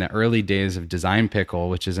involved in the early days of Design Pickle,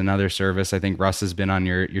 which is another service. I think Russ has been on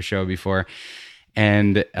your show before.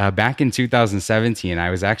 And back in 2017, I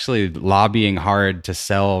was actually lobbying hard to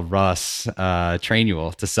sell Russ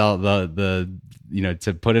Trainual, to sell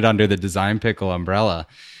to put it under the Design Pickle umbrella.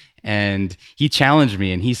 And he challenged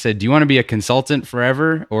me and he said, do you want to be a consultant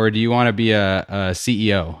forever, or do you want to be a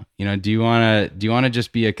CEO? Do you want to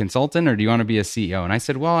just be a consultant, or do you want to be a CEO? And I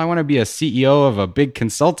said, well, I want to be a CEO of a big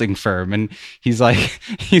consulting firm. And he's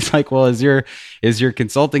like, well, is your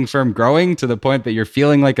consulting firm growing to the point that you're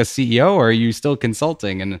feeling like a CEO, or are you still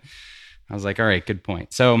consulting? And I was like, all right, good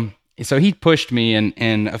point. So he pushed me,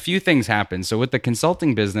 and a few things happened. So with the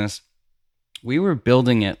consulting business, we were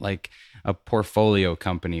building it like a portfolio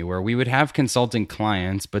company where we would have consulting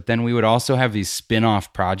clients, but then we would also have these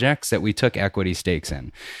spin-off projects that we took equity stakes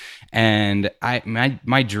in. And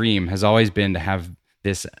my dream has always been to have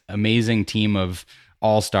this amazing team of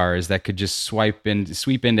all-stars that could just sweep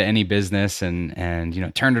into any business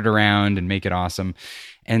and turn it around and make it awesome.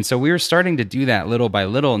 And so we were starting to do that little by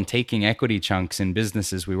little and taking equity chunks in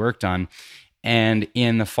businesses we worked on. And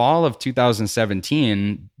in the fall of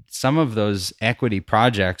 2017, some of those equity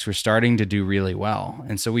projects were starting to do really well.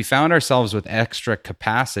 And so we found ourselves with extra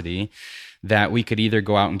capacity that we could either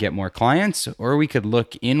go out and get more clients, or we could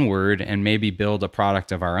look inward and maybe build a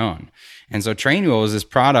product of our own. And so Trainual was this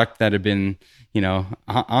product that had been,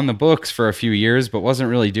 on the books for a few years, but wasn't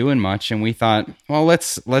really doing much. And we thought, well,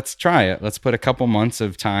 let's try it. Let's put a couple months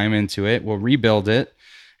of time into it. We'll rebuild it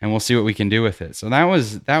and we'll see what we can do with it. So that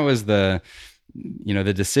was the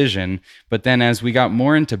decision. But then as we got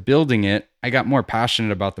more into building it, I got more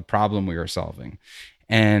passionate about the problem we were solving.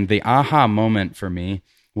 And the aha moment for me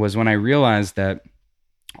was when I realized that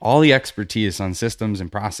all the expertise on systems and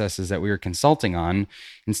processes that we were consulting on,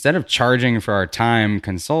 instead of charging for our time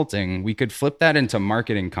consulting, we could flip that into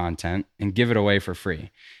marketing content and give it away for free.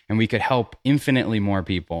 And we could help infinitely more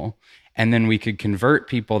people. And then we could convert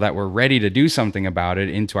people that were ready to do something about it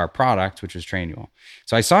into our product, which was Trainual.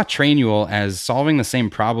 So I saw Trainual as solving the same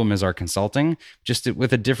problem as our consulting, just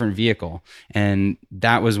with a different vehicle. And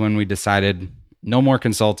that was when we decided no more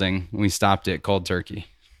consulting. We stopped it cold turkey.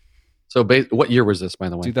 So what year was this, by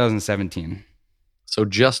the way? 2017. So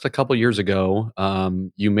just a couple years ago,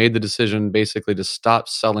 you made the decision basically to stop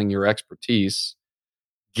selling your expertise,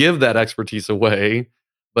 give that expertise away,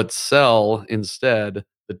 but sell instead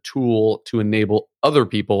the tool to enable other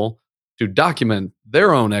people to document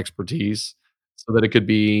their own expertise so that it could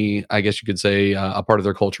be, I guess you could say, a part of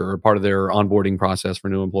their culture or part of their onboarding process for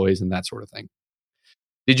new employees and that sort of thing.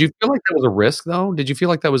 Did you feel like that was a risk, though? Did you feel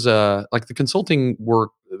like that was like the consulting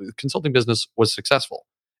business was successful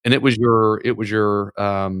and it was your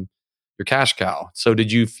cash cow? So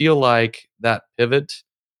did you feel like that pivot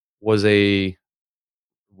was a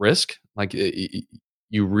risk? Like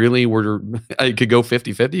you really were, it could go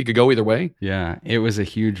 50-50, it could go either way? Yeah, it was a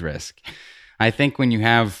huge risk. I think when you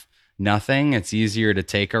have nothing, it's easier to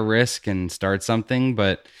take a risk and start something.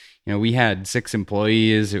 But, we had 6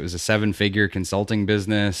 employees. It was a 7-figure consulting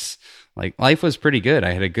business. Like, life was pretty good.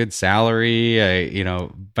 I had a good salary,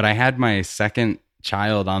 but I had my second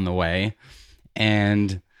child on the way.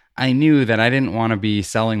 And I knew that I didn't want to be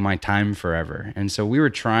selling my time forever. And so we were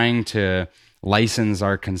trying to license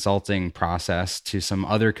our consulting process to some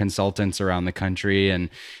other consultants around the country,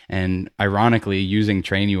 and ironically using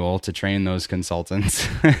Trainual to train those consultants.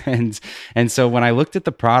 and so when I looked at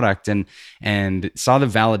the product and saw the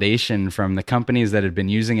validation from the companies that had been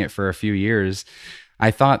using it for a few years, I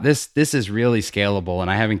thought this is really scalable, and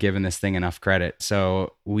I haven't given this thing enough credit.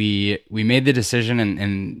 So we made the decision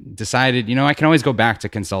and decided, I can always go back to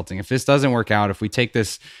consulting. If this doesn't work out, if we take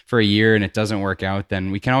this for a year and it doesn't work out, then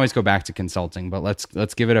we can always go back to consulting. But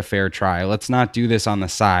let's give it a fair try. Let's not do this on the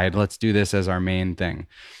side. Let's do this as our main thing.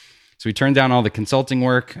 So we turned down all the consulting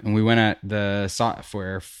work and we went at the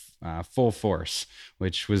software full force,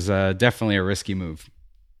 which was definitely a risky move.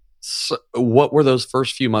 So what were those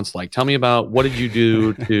first few months like? Tell me about what did you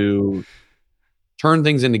do to turn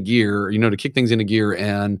things into gear, to kick things into gear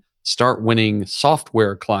and start winning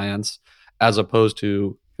software clients as opposed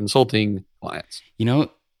to consulting clients?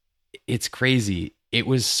 It's crazy. It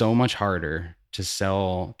was so much harder to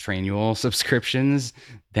sell Trainual subscriptions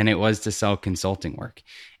than it was to sell consulting work.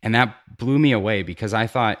 And that blew me away because I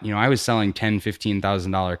thought, I was selling $10,000,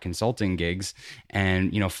 $15,000 consulting gigs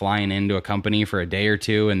and, flying into a company for a day or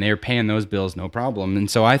two, and they're paying those bills no problem. And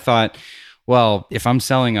so I thought, well, if I'm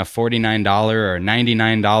selling a $49 or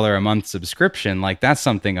 $99 a month subscription, like that's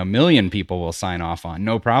something a million people will sign off on,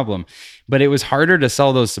 no problem. But it was harder to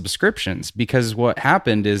sell those subscriptions because what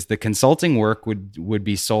happened is the consulting work would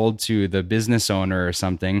be sold to the business owner or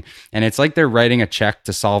something. And it's like they're writing a check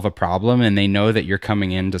to solve a problem and they know that you're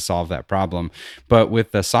coming in to solve that problem. But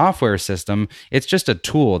with the software system, it's just a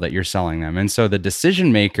tool that you're selling them. And so the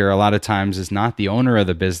decision maker a lot of times is not the owner of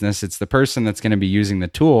the business. It's the person that's going to be using the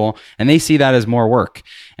tool, and they see that as more work.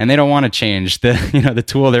 And they don't want to change the, the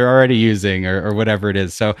tool they're already using or whatever it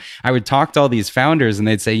is. So I would talk to all these founders and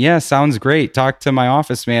they'd say, yeah, sounds great. Talk to my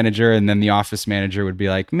office manager. And then the office manager would be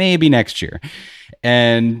like, maybe next year.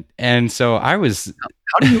 And so I was,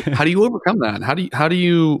 how do you overcome that? How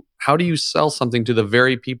do you sell something to the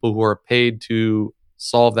very people who are paid to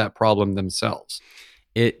solve that problem themselves?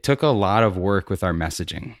 It took a lot of work with our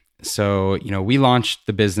messaging. So, we launched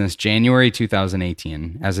the business January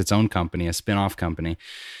 2018 as its own company, a spin-off company.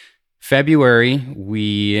 February,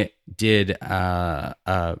 we did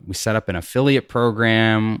we set up an affiliate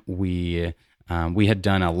program. We had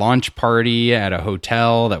done a launch party at a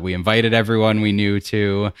hotel that we invited everyone we knew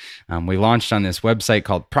to. We launched on this website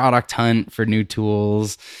called Product Hunt for new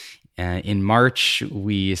tools. In March,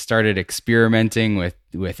 we started experimenting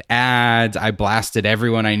with ads. I blasted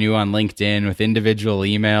everyone I knew on LinkedIn with individual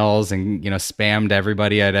emails and, spammed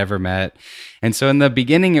everybody I'd ever met. And so in the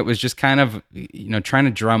beginning, it was just kind of, trying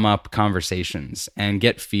to drum up conversations and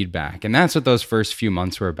get feedback. And that's what those first few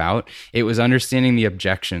months were about. It was understanding the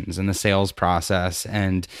objections and the sales process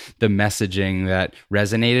and the messaging that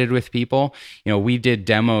resonated with people. We did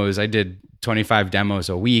demos. I did 25 demos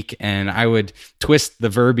a week, and I would twist the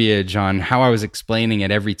verbiage on how I was explaining it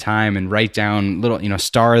every time and write down little,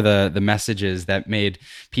 star the messages that made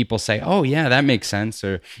people say, oh yeah, that makes sense.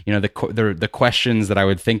 Or, the questions that I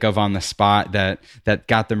would think of on the spot that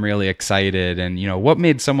got them really excited. And, what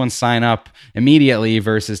made someone sign up immediately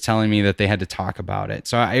versus telling me that they had to talk about it.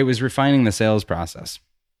 So I was refining the sales process.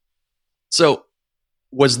 So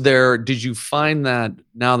did you find that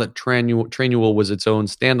now that Trainual was its own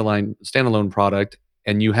standalone product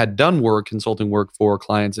and you had done consulting work for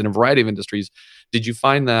clients in a variety of industries, did you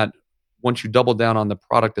find that once you doubled down on the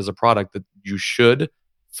product as a product that you should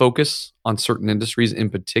focus on certain industries in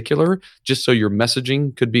particular, just so your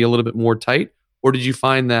messaging could be a little bit more tight? Or did you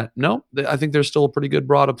find that, no, I think there's still a pretty good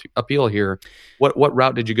broad appeal here? What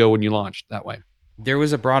route did you go when you launched that way? There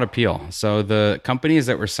was a broad appeal. So the companies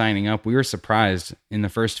that were signing up, we were surprised in the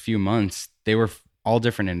first few months. They were all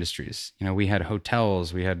different industries. We had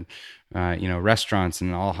hotels, we had, restaurants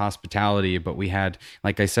and all hospitality, but we had,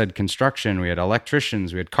 like I said, construction, we had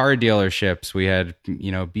electricians, we had car dealerships, we had,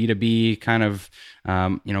 B2B kind of,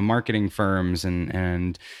 marketing firms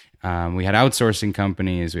and we had outsourcing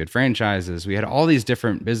companies, we had franchises, we had all these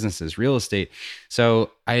different businesses, real estate.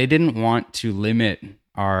 So I didn't want to limit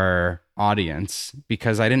our audience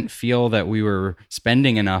because I didn't feel that we were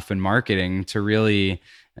spending enough in marketing to really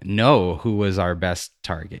know who was our best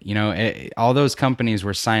target. All those companies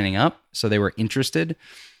were signing up, so they were interested.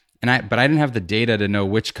 But I didn't have the data to know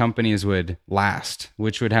which companies would last,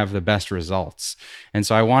 which would have the best results. And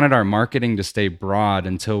so I wanted our marketing to stay broad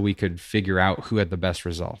until we could figure out who had the best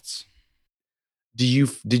results. Do you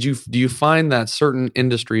find that certain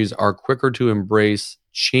industries are quicker to embrace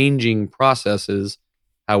changing processes,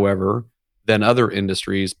 however, than other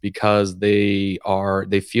industries because they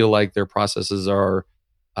feel like their processes are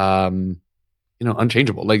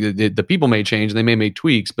unchangeable? Like the people may change, they may make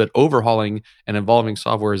tweaks, but overhauling and evolving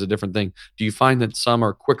software is a different thing. Do you find that some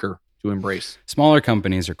are quicker to embrace? Smaller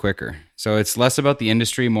companies are quicker. So it's less about the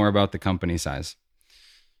industry, more about the company size.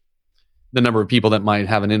 The number of people that might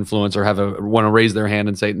have an influence or want to raise their hand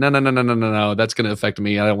and say, no, that's going to affect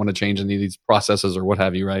me. I don't want to change any of these processes or what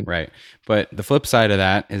have you, right? Right. But the flip side of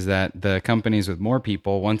that is that the companies with more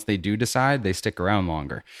people, once they do decide, they stick around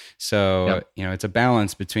longer. So, Yep. It's a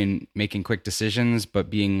balance between making quick decisions, but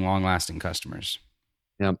being long-lasting customers.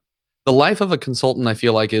 Yeah. The life of a consultant, I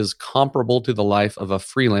feel like, is comparable to the life of a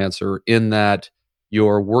freelancer in that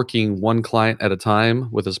you're working one client at a time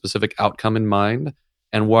with a specific outcome in mind.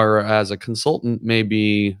 And whereas a consultant may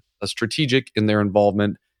be a strategic in their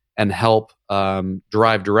involvement and help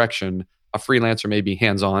drive direction, a freelancer may be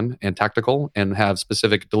hands-on and tactical and have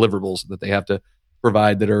specific deliverables that they have to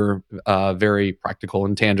provide that are very practical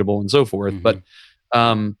and tangible and so forth.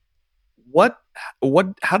 Mm-hmm. But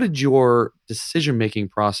how did your decision-making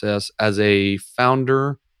process as a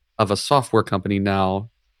founder of a software company now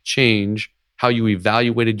change how you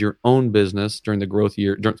evaluated your own business during the growth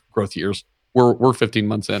years? We're 15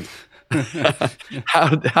 months in.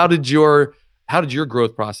 How did your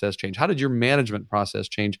growth process change? How did your management process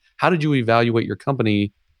change? How did you evaluate your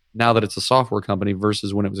company now that it's a software company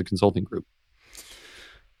versus when it was a consulting group?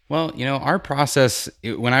 Well, our process,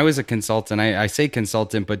 when I was a consultant, I say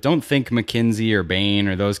consultant, but don't think McKinsey or Bain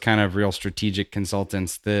or those kind of real strategic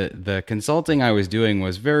consultants. The consulting I was doing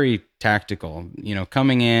was very tactical,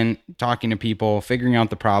 coming in, talking to people, figuring out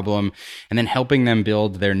the problem, and then helping them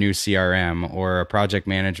build their new CRM or a project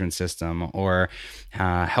management system, or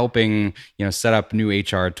helping, set up new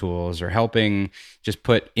HR tools, or helping just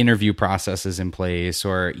put interview processes in place,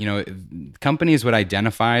 or, companies would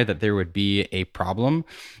identify that there would be a problem,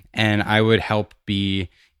 and I would help be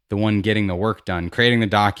the one getting the work done, creating the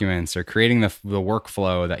documents or creating the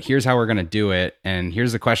workflow that here's how we're going to do it. And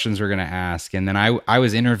here's the questions we're going to ask. And then I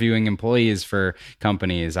was interviewing employees for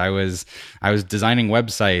companies. I was designing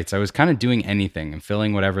websites. I was kind of doing anything and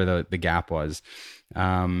filling whatever the gap was.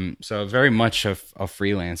 So very much a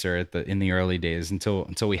freelancer in the early days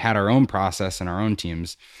until we had our own process and our own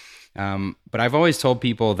teams. But I've always told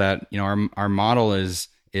people that, our model is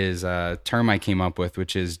a term I came up with,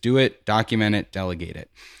 which is do it, document it, delegate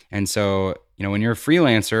it. And so, when you're a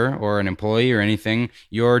freelancer or an employee or anything,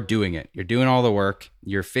 you're doing it. You're doing all the work.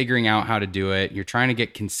 You're figuring out how to do it. You're trying to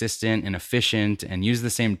get consistent and efficient and use the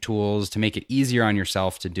same tools to make it easier on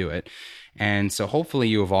yourself to do it. And so hopefully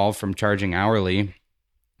you evolve from charging hourly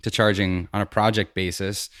to charging on a project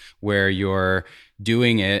basis where you're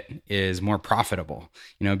doing it is more profitable,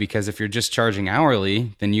 because if you're just charging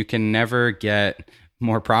hourly, then you can never get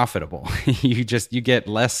more profitable. You get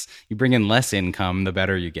less, you bring in less income, the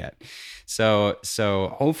better you get. So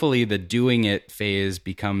hopefully the doing it phase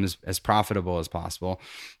becomes as profitable as possible.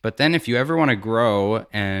 But then if you ever want to grow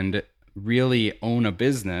and really own a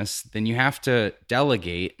business, then you have to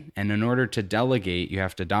delegate. And in order to delegate, you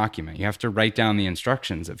have to document. You have to write down the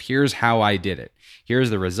instructions of here's how I did it. Here's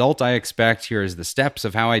the result I expect. Here's the steps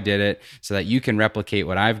of how I did it so that you can replicate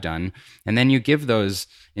what I've done. And then you give those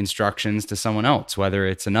instructions to someone else, whether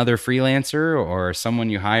it's another freelancer or someone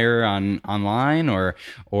you hire online or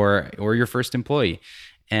your first employee.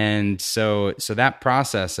 And so that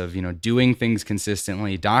process of, doing things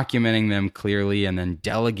consistently, documenting them clearly, and then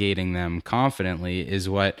delegating them confidently is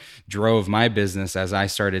what drove my business as I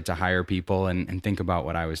started to hire people and think about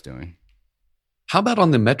what I was doing. How about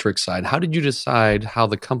on the metrics side? How did you decide how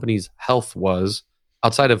the company's health was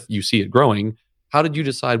outside of you see it growing? How did you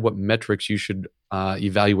decide what metrics you should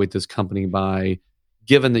evaluate this company by,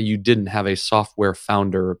 given that you didn't have a software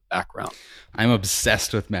founder background? I'm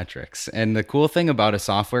obsessed with metrics. And the cool thing about a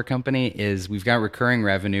software company is we've got recurring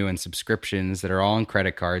revenue and subscriptions that are all on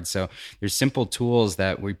credit cards. So there's simple tools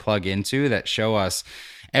that we plug into that show us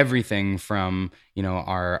everything from,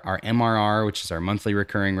 our MRR, which is our monthly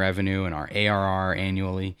recurring revenue, and our ARR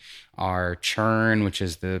annually, our churn, which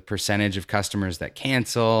is the percentage of customers that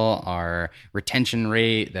cancel, our retention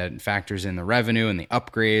rate that factors in the revenue and the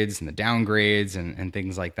upgrades and the downgrades and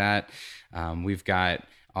things like that. We've got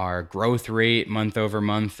our growth rate month over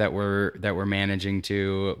month that we're managing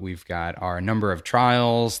to. We've got our number of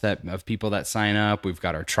trials of people that sign up. We've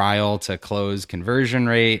got our trial to close conversion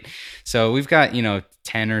rate. So we've got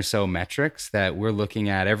 10 or so metrics that we're looking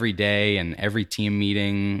at every day and every team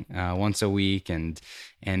meeting once a week, and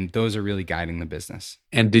those are really guiding the business.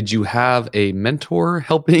 And did you have a mentor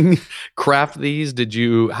helping craft these?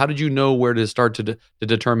 How did you know where to start to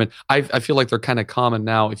determine? I feel like they're kind of common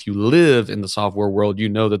now. If you live in the software world, you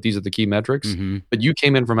know that these are the key metrics, but you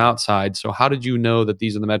came in from outside. So how did you know that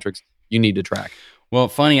these are the metrics you need to track? Well,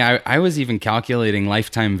 funny, I was even calculating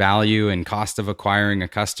lifetime value and cost of acquiring a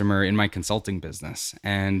customer in my consulting business.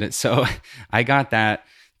 And so I got that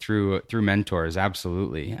through mentors,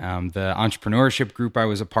 absolutely. The entrepreneurship group I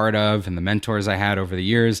was a part of and the mentors I had over the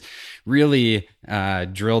years really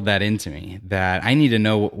drilled that into me, that I need to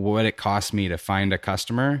know what it costs me to find a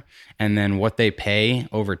customer and then what they pay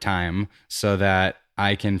over time so that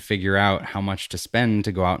I can figure out how much to spend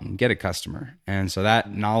to go out and get a customer. And so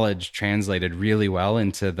that knowledge translated really well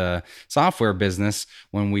into the software business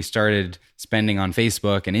when we started spending on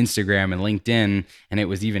Facebook and Instagram and LinkedIn, and it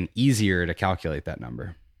was even easier to calculate that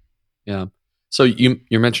number. Yeah. So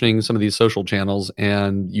you're mentioning some of these social channels,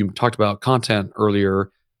 and you talked about content earlier.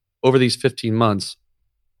 Over these 15 months,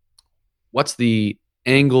 what's the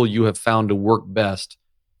angle you have found to work best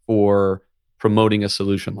for promoting a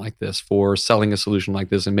solution like this, for selling a solution like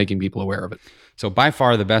this and making people aware of it? So by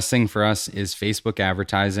far the best thing for us is Facebook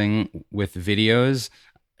advertising with videos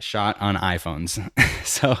shot on iPhones.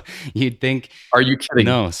 So you'd think, Are you kidding?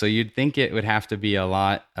 no, so you'd think it would have to be a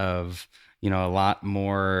lot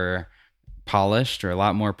more polished or a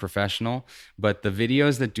lot more professional. But the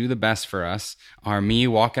videos that do the best for us are me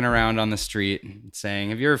walking around on the street saying,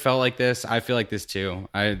 have you ever felt like this? I feel like this too.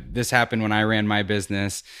 This happened when I ran my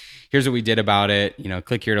business. Here's what we did about it.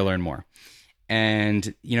 Click here to learn more.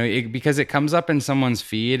 And, because it comes up in someone's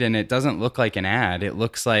feed and it doesn't look like an ad. It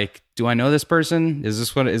looks like, do I know this person? Is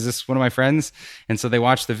this one of my friends? And so they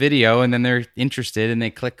watch the video and then they're interested and they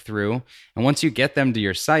click through. And once you get them to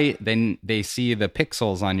your site, then they see the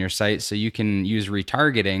pixels on your site. So you can use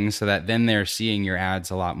retargeting so that then they're seeing your ads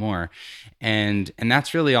a lot more. And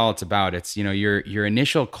that's really all it's about. It's, your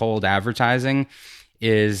initial cold advertising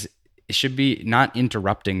should be not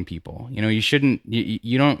interrupting people.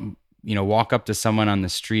 You don't walk up to someone on the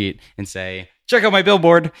street and say, check out my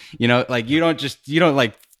billboard. You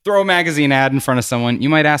don't throw a magazine ad in front of someone. You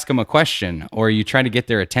might ask them a question, or you try to get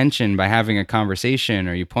their attention by having a conversation,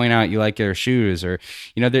 or you point out you like their shoes, or,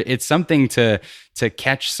 it's something to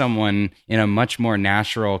catch someone in a much more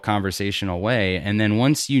natural conversational way. And then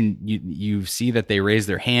once you see that they raise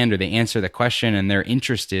their hand or they answer the question and they're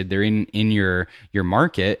interested, they're in your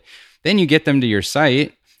market, then you get them to your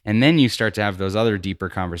site. And then you start to have those other deeper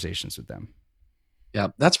conversations with them. Yeah,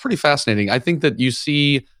 that's pretty fascinating. I think that you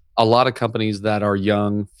see a lot of companies that are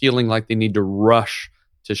young feeling like they need to rush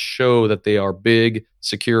to show that they are big,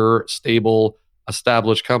 secure, stable,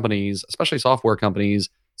 established companies, especially software companies,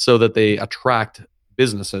 so that they attract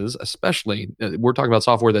businesses, especially, we're talking about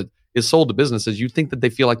software that is sold to businesses. You think that they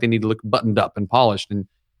feel like they need to look buttoned up and polished. And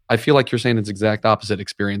I feel like you're saying it's exact opposite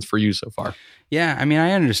experience for you so far. Yeah, I mean,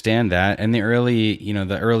 I understand that. And the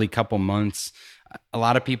early couple months, a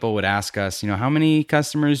lot of people would ask us, how many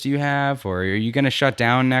customers do you have, or are you going to shut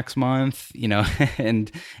down next month?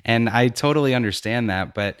 And I totally understand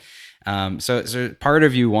that. But so part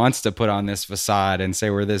of you wants to put on this facade and say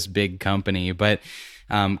we're this big company, but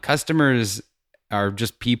customers are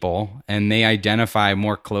just people, and they identify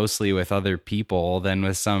more closely with other people than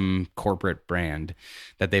with some corporate brand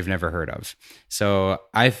that they've never heard of. So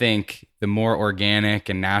I think the more organic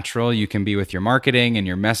and natural you can be with your marketing and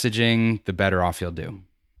your messaging, the better off you'll do.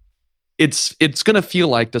 It's going to feel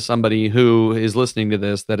like to somebody who is listening to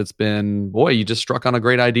this that it's been, boy, you just struck on a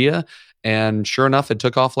great idea. And sure enough, it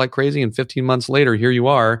took off like crazy. And 15 months later, here you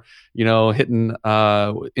are, hitting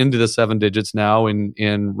into the 7 digits now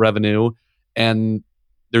in revenue. And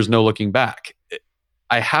there's no looking back.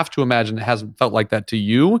 I have to imagine it hasn't felt like that to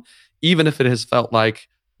you, even if it has felt like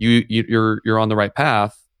you're on the right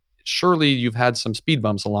path. Surely you've had some speed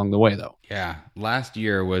bumps along the way, though. Yeah, last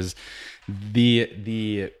year was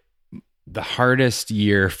the hardest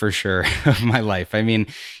year for sure of my life. I mean,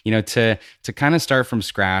 to kind of start from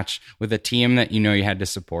scratch with a team that you had to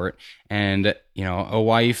support, and a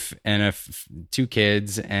wife and 2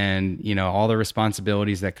 kids, and all the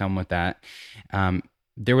responsibilities that come with that.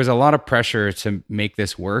 There was a lot of pressure to make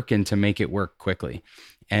this work and to make it work quickly.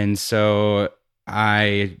 And so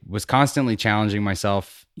I was constantly challenging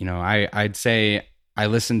myself. I'd say I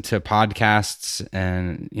listened to podcasts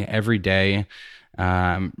and every day.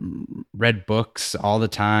 Read books all the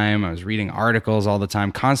time. I was reading articles all the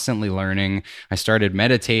time, constantly learning. I started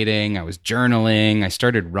meditating. I was journaling. I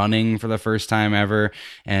started running for the first time ever.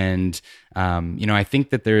 And, I think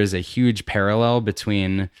that there is a huge parallel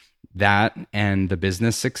between that and the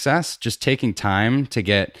business success. Just taking time to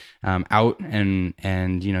get out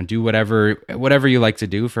and do whatever you like to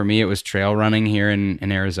do. For me, it was trail running here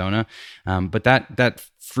in Arizona. But that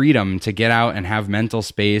freedom to get out and have mental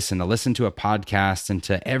space and to listen to a podcast and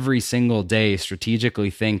to every single day strategically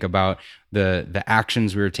think about the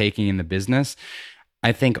actions we were taking in the business.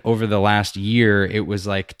 I think over the last year, it was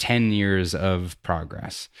like 10 years of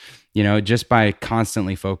progress, just by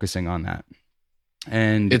constantly focusing on that.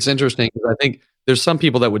 And it's interesting. I think there's some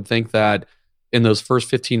people that would think that in those first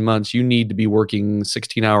 15 months, you need to be working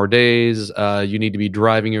 16-hour days. You need to be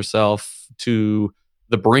driving yourself to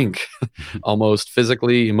the brink, almost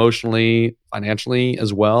physically, emotionally, financially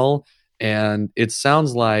as well. And it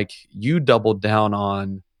sounds like you doubled down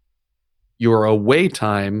on your away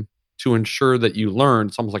time to ensure that you learn.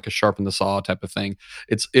 It's almost like a sharpen the saw type of thing.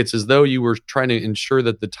 It's as though you were trying to ensure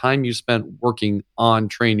that the time you spent working on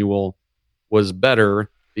Trainual was better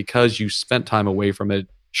because you spent time away from it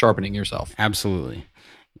sharpening yourself. Absolutely.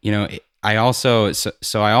 I also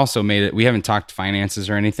made it, we haven't talked finances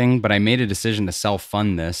or anything, but I made a decision to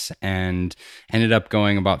self-fund this and ended up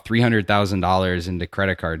going about $300,000 into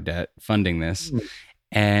credit card debt funding this.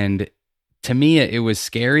 And to me, it was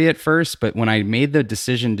scary at first, but when I made the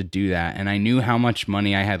decision to do that and I knew how much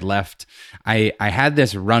money I had left, I had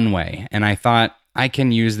this runway and I thought I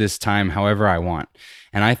can use this time however I want.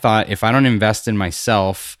 And I thought if I don't invest in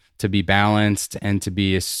myself to be balanced and to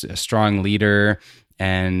be a strong leader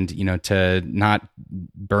and, to not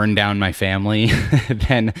burn down my family,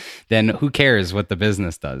 then who cares what the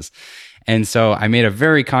business does? And so I made a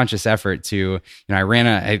very conscious effort to, I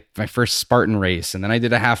ran my first Spartan race, and then I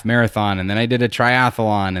did a half marathon, and then I did a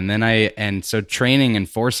triathlon, and so training and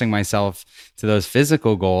forcing myself to those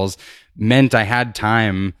physical goals meant I had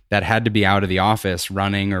time that had to be out of the office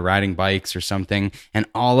running or riding bikes or something. And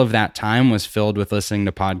all of that time was filled with listening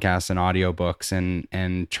to podcasts and audiobooks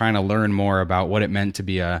and trying to learn more about what it meant to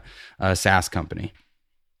be a SaaS company.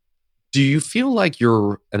 Do you feel like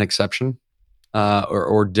you're an exception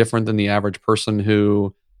or different than the average person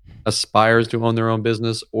who aspires to own their own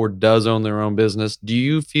business or does own their own business? Do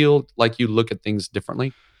you feel like you look at things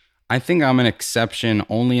differently? I think I'm an exception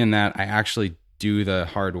only in that I actually do the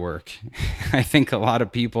hard work. I think a lot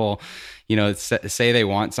of people, say they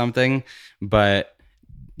want something, but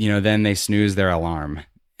then they snooze their alarm,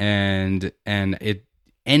 and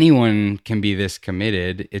anyone can be this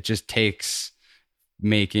committed. It just takes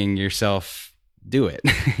making yourself do it,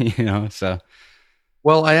 so.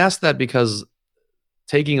 Well, I asked that because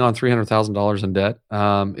taking on $300,000 in debt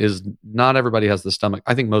is not everybody has the stomach.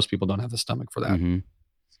 I think most people don't have the stomach for that. Mm-hmm.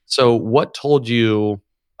 So what told you,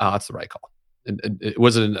 it's the right call?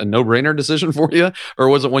 Was it a no-brainer decision for you, or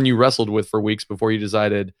was it one you wrestled with for weeks before you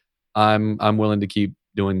decided, I'm willing to keep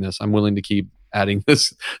doing this. I'm willing to keep adding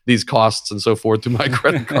these costs and so forth to my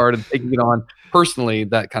credit card and taking it on personally,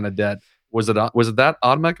 that kind of debt? Was it that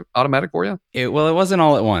automatic for you? It wasn't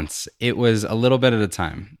all at once. It was a little bit at a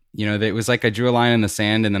time. It was like I drew a line in the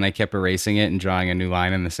sand and then I kept erasing it and drawing a new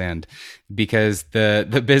line in the sand because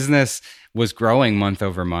the business was growing month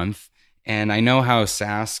over month. And I know how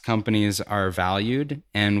SaaS companies are valued,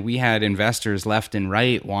 and we had investors left and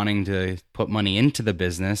right wanting to put money into the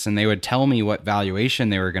business, and they would tell me what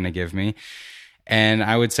valuation they were going to give me. And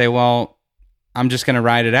I would say, well, I'm just going to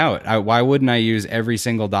ride it out. Why wouldn't I use every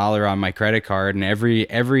single dollar on my credit card and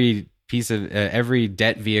every piece of every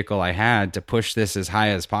debt vehicle I had to push this as high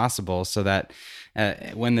as possible so that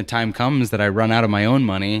when the time comes that I run out of my own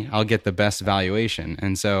money, I'll get the best valuation.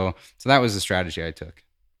 And so that was the strategy I took.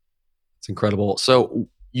 It's incredible. So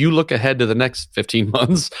you look ahead to the next 15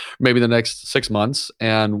 months, maybe the next 6 months,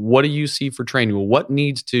 and what do you see for Trainual? What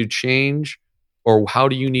needs to change, or how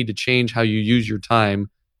do you need to change how you use your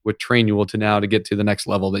time with Trainual to get to the next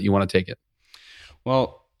level that you want to take it?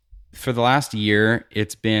 Well, for the last year,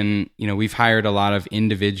 it's been, we've hired a lot of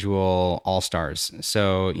individual all-stars.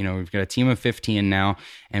 So, we've got a team of 15 now,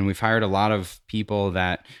 and we've hired a lot of people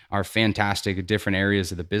that are fantastic at different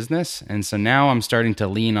areas of the business. And so now I'm starting to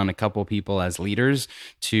lean on a couple people as leaders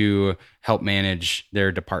to help manage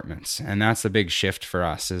their departments. And that's the big shift for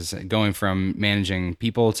us, is going from managing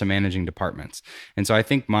people to managing departments. And so I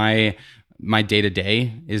think my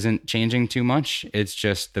day-to-day isn't changing too much. It's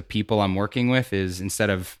just the people I'm working with is, instead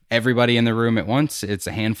of everybody in the room at once, it's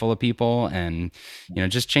a handful of people, and,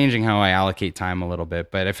 just changing how I allocate time a little bit.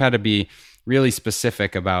 But I've had to be really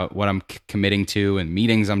specific about what I'm committing to and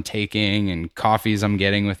meetings I'm taking and coffees I'm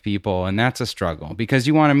getting with people. And that's a struggle because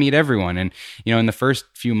you want to meet everyone. And, in the first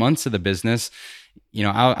few months of the business,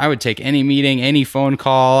 I would take any meeting, any phone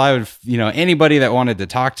call. I would, anybody that wanted to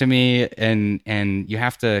talk to me, and you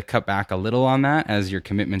have to cut back a little on that as your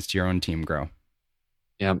commitments to your own team grow.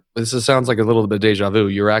 Yeah, sounds like a little bit of deja vu.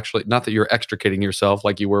 You're actually, not that you're extricating yourself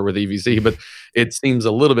like you were with EVC, but it seems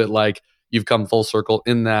a little bit like you've come full circle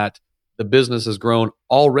in that the business has grown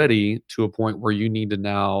already to a point where you need to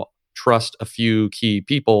now trust a few key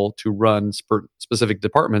people to run specific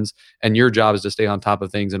departments, and your job is to stay on top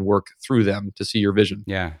of things and work through them to see your vision.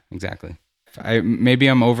 Yeah, exactly. Maybe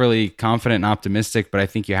I'm overly confident and optimistic, but I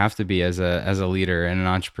think you have to be as a leader and an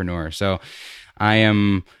entrepreneur. So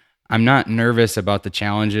I'm not nervous about the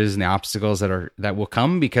challenges and the obstacles that will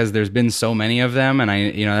come because there's been so many of them, and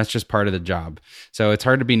that's just part of the job. So it's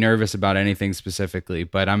hard to be nervous about anything specifically,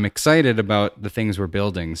 but I'm excited about the things we're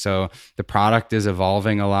building. So the product is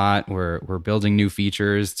evolving a lot. We're building new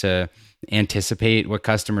features to anticipate what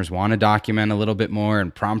customers want to document a little bit more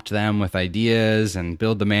and prompt them with ideas and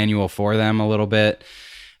build the manual for them a little bit.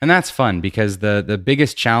 And that's fun because the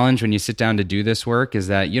biggest challenge when you sit down to do this work is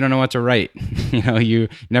that you don't know what to write. You've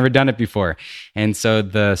never done it before. And so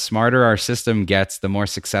the smarter our system gets, the more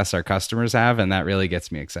success our customers have. And that really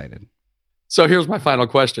gets me excited. So here's my final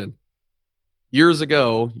question. Years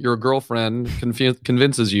ago, your girlfriend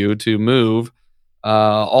convinces you to move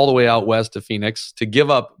all the way out west to Phoenix to give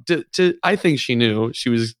up. I think she knew she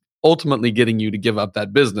was ultimately getting you to give up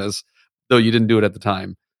that business, though you didn't do it at the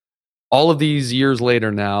time. All of these years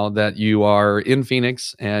later now that you are in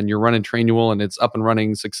Phoenix and you're running Trainual and it's up and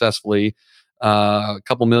running successfully, a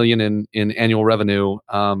couple million in annual revenue,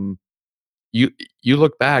 you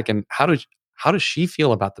look back and how does she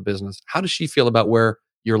feel about the business? How does she feel about where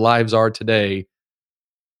your lives are today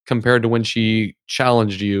compared to when she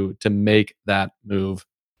challenged you to make that move?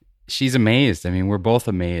 She's amazed. I mean, we're both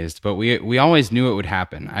amazed, but we always knew it would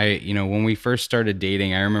happen. When we first started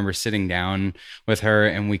dating, I remember sitting down with her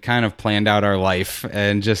and we kind of planned out our life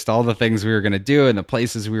and just all the things we were going to do and the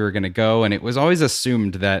places we were going to go. And it was always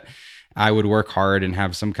assumed that I would work hard and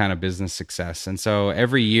have some kind of business success. And so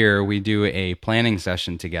every year we do a planning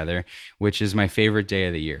session together, which is my favorite day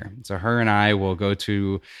of the year. So her and I will go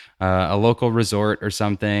to a local resort or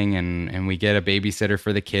something, and we get a babysitter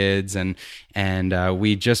for the kids, and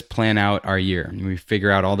we just plan out our year. And we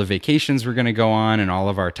figure out all the vacations we're going to go on and all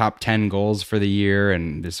of our top 10 goals for the year,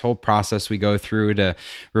 and this whole process we go through to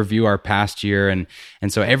review our past year. And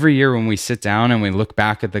so every year when we sit down and we look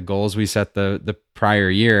back at the goals we set the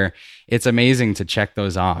prior year, it's amazing to check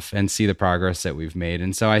those off and see the progress that we've made.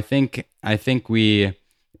 And so I think we,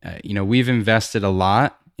 we've invested a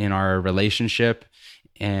lot in our relationship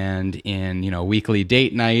and in, weekly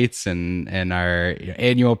date nights and our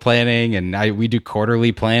annual planning. And we do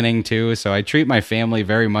quarterly planning too. So I treat my family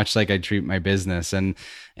very much like I treat my business and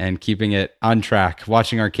keeping it on track,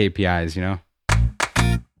 watching our KPIs,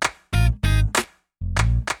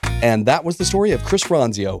 And that was the story of Chris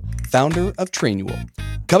Ronzio, founder of Trainual.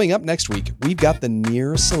 Coming up next week, we've got the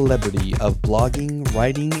near celebrity of blogging,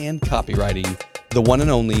 writing, and copywriting, the one and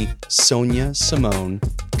only Sonia Simone,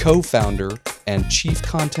 co-founder and chief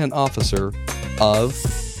content officer of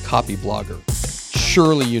Copyblogger.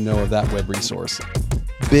 Surely you know of that web resource.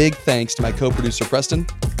 Big thanks to my co-producer Preston,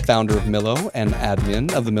 founder of Millo and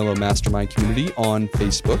admin of the Millo Mastermind community on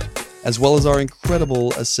Facebook, as well as our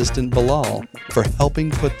incredible assistant Bilal for helping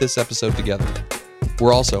put this episode together.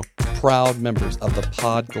 We're also proud members of the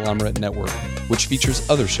Podglomerate Network, which features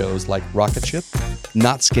other shows like Rocket Ship,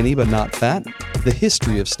 Not Skinny But Not Fat, The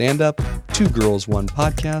History of Stand-Up, Two Girls, One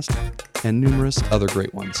Podcast, and numerous other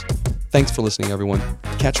great ones. Thanks for listening, everyone.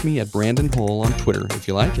 Catch me at Brandon Hull on Twitter if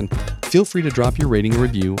you like, and feel free to drop your rating or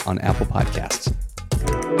review on Apple Podcasts.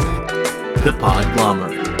 The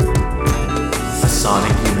Podglomerate, a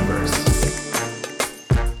sonic universe.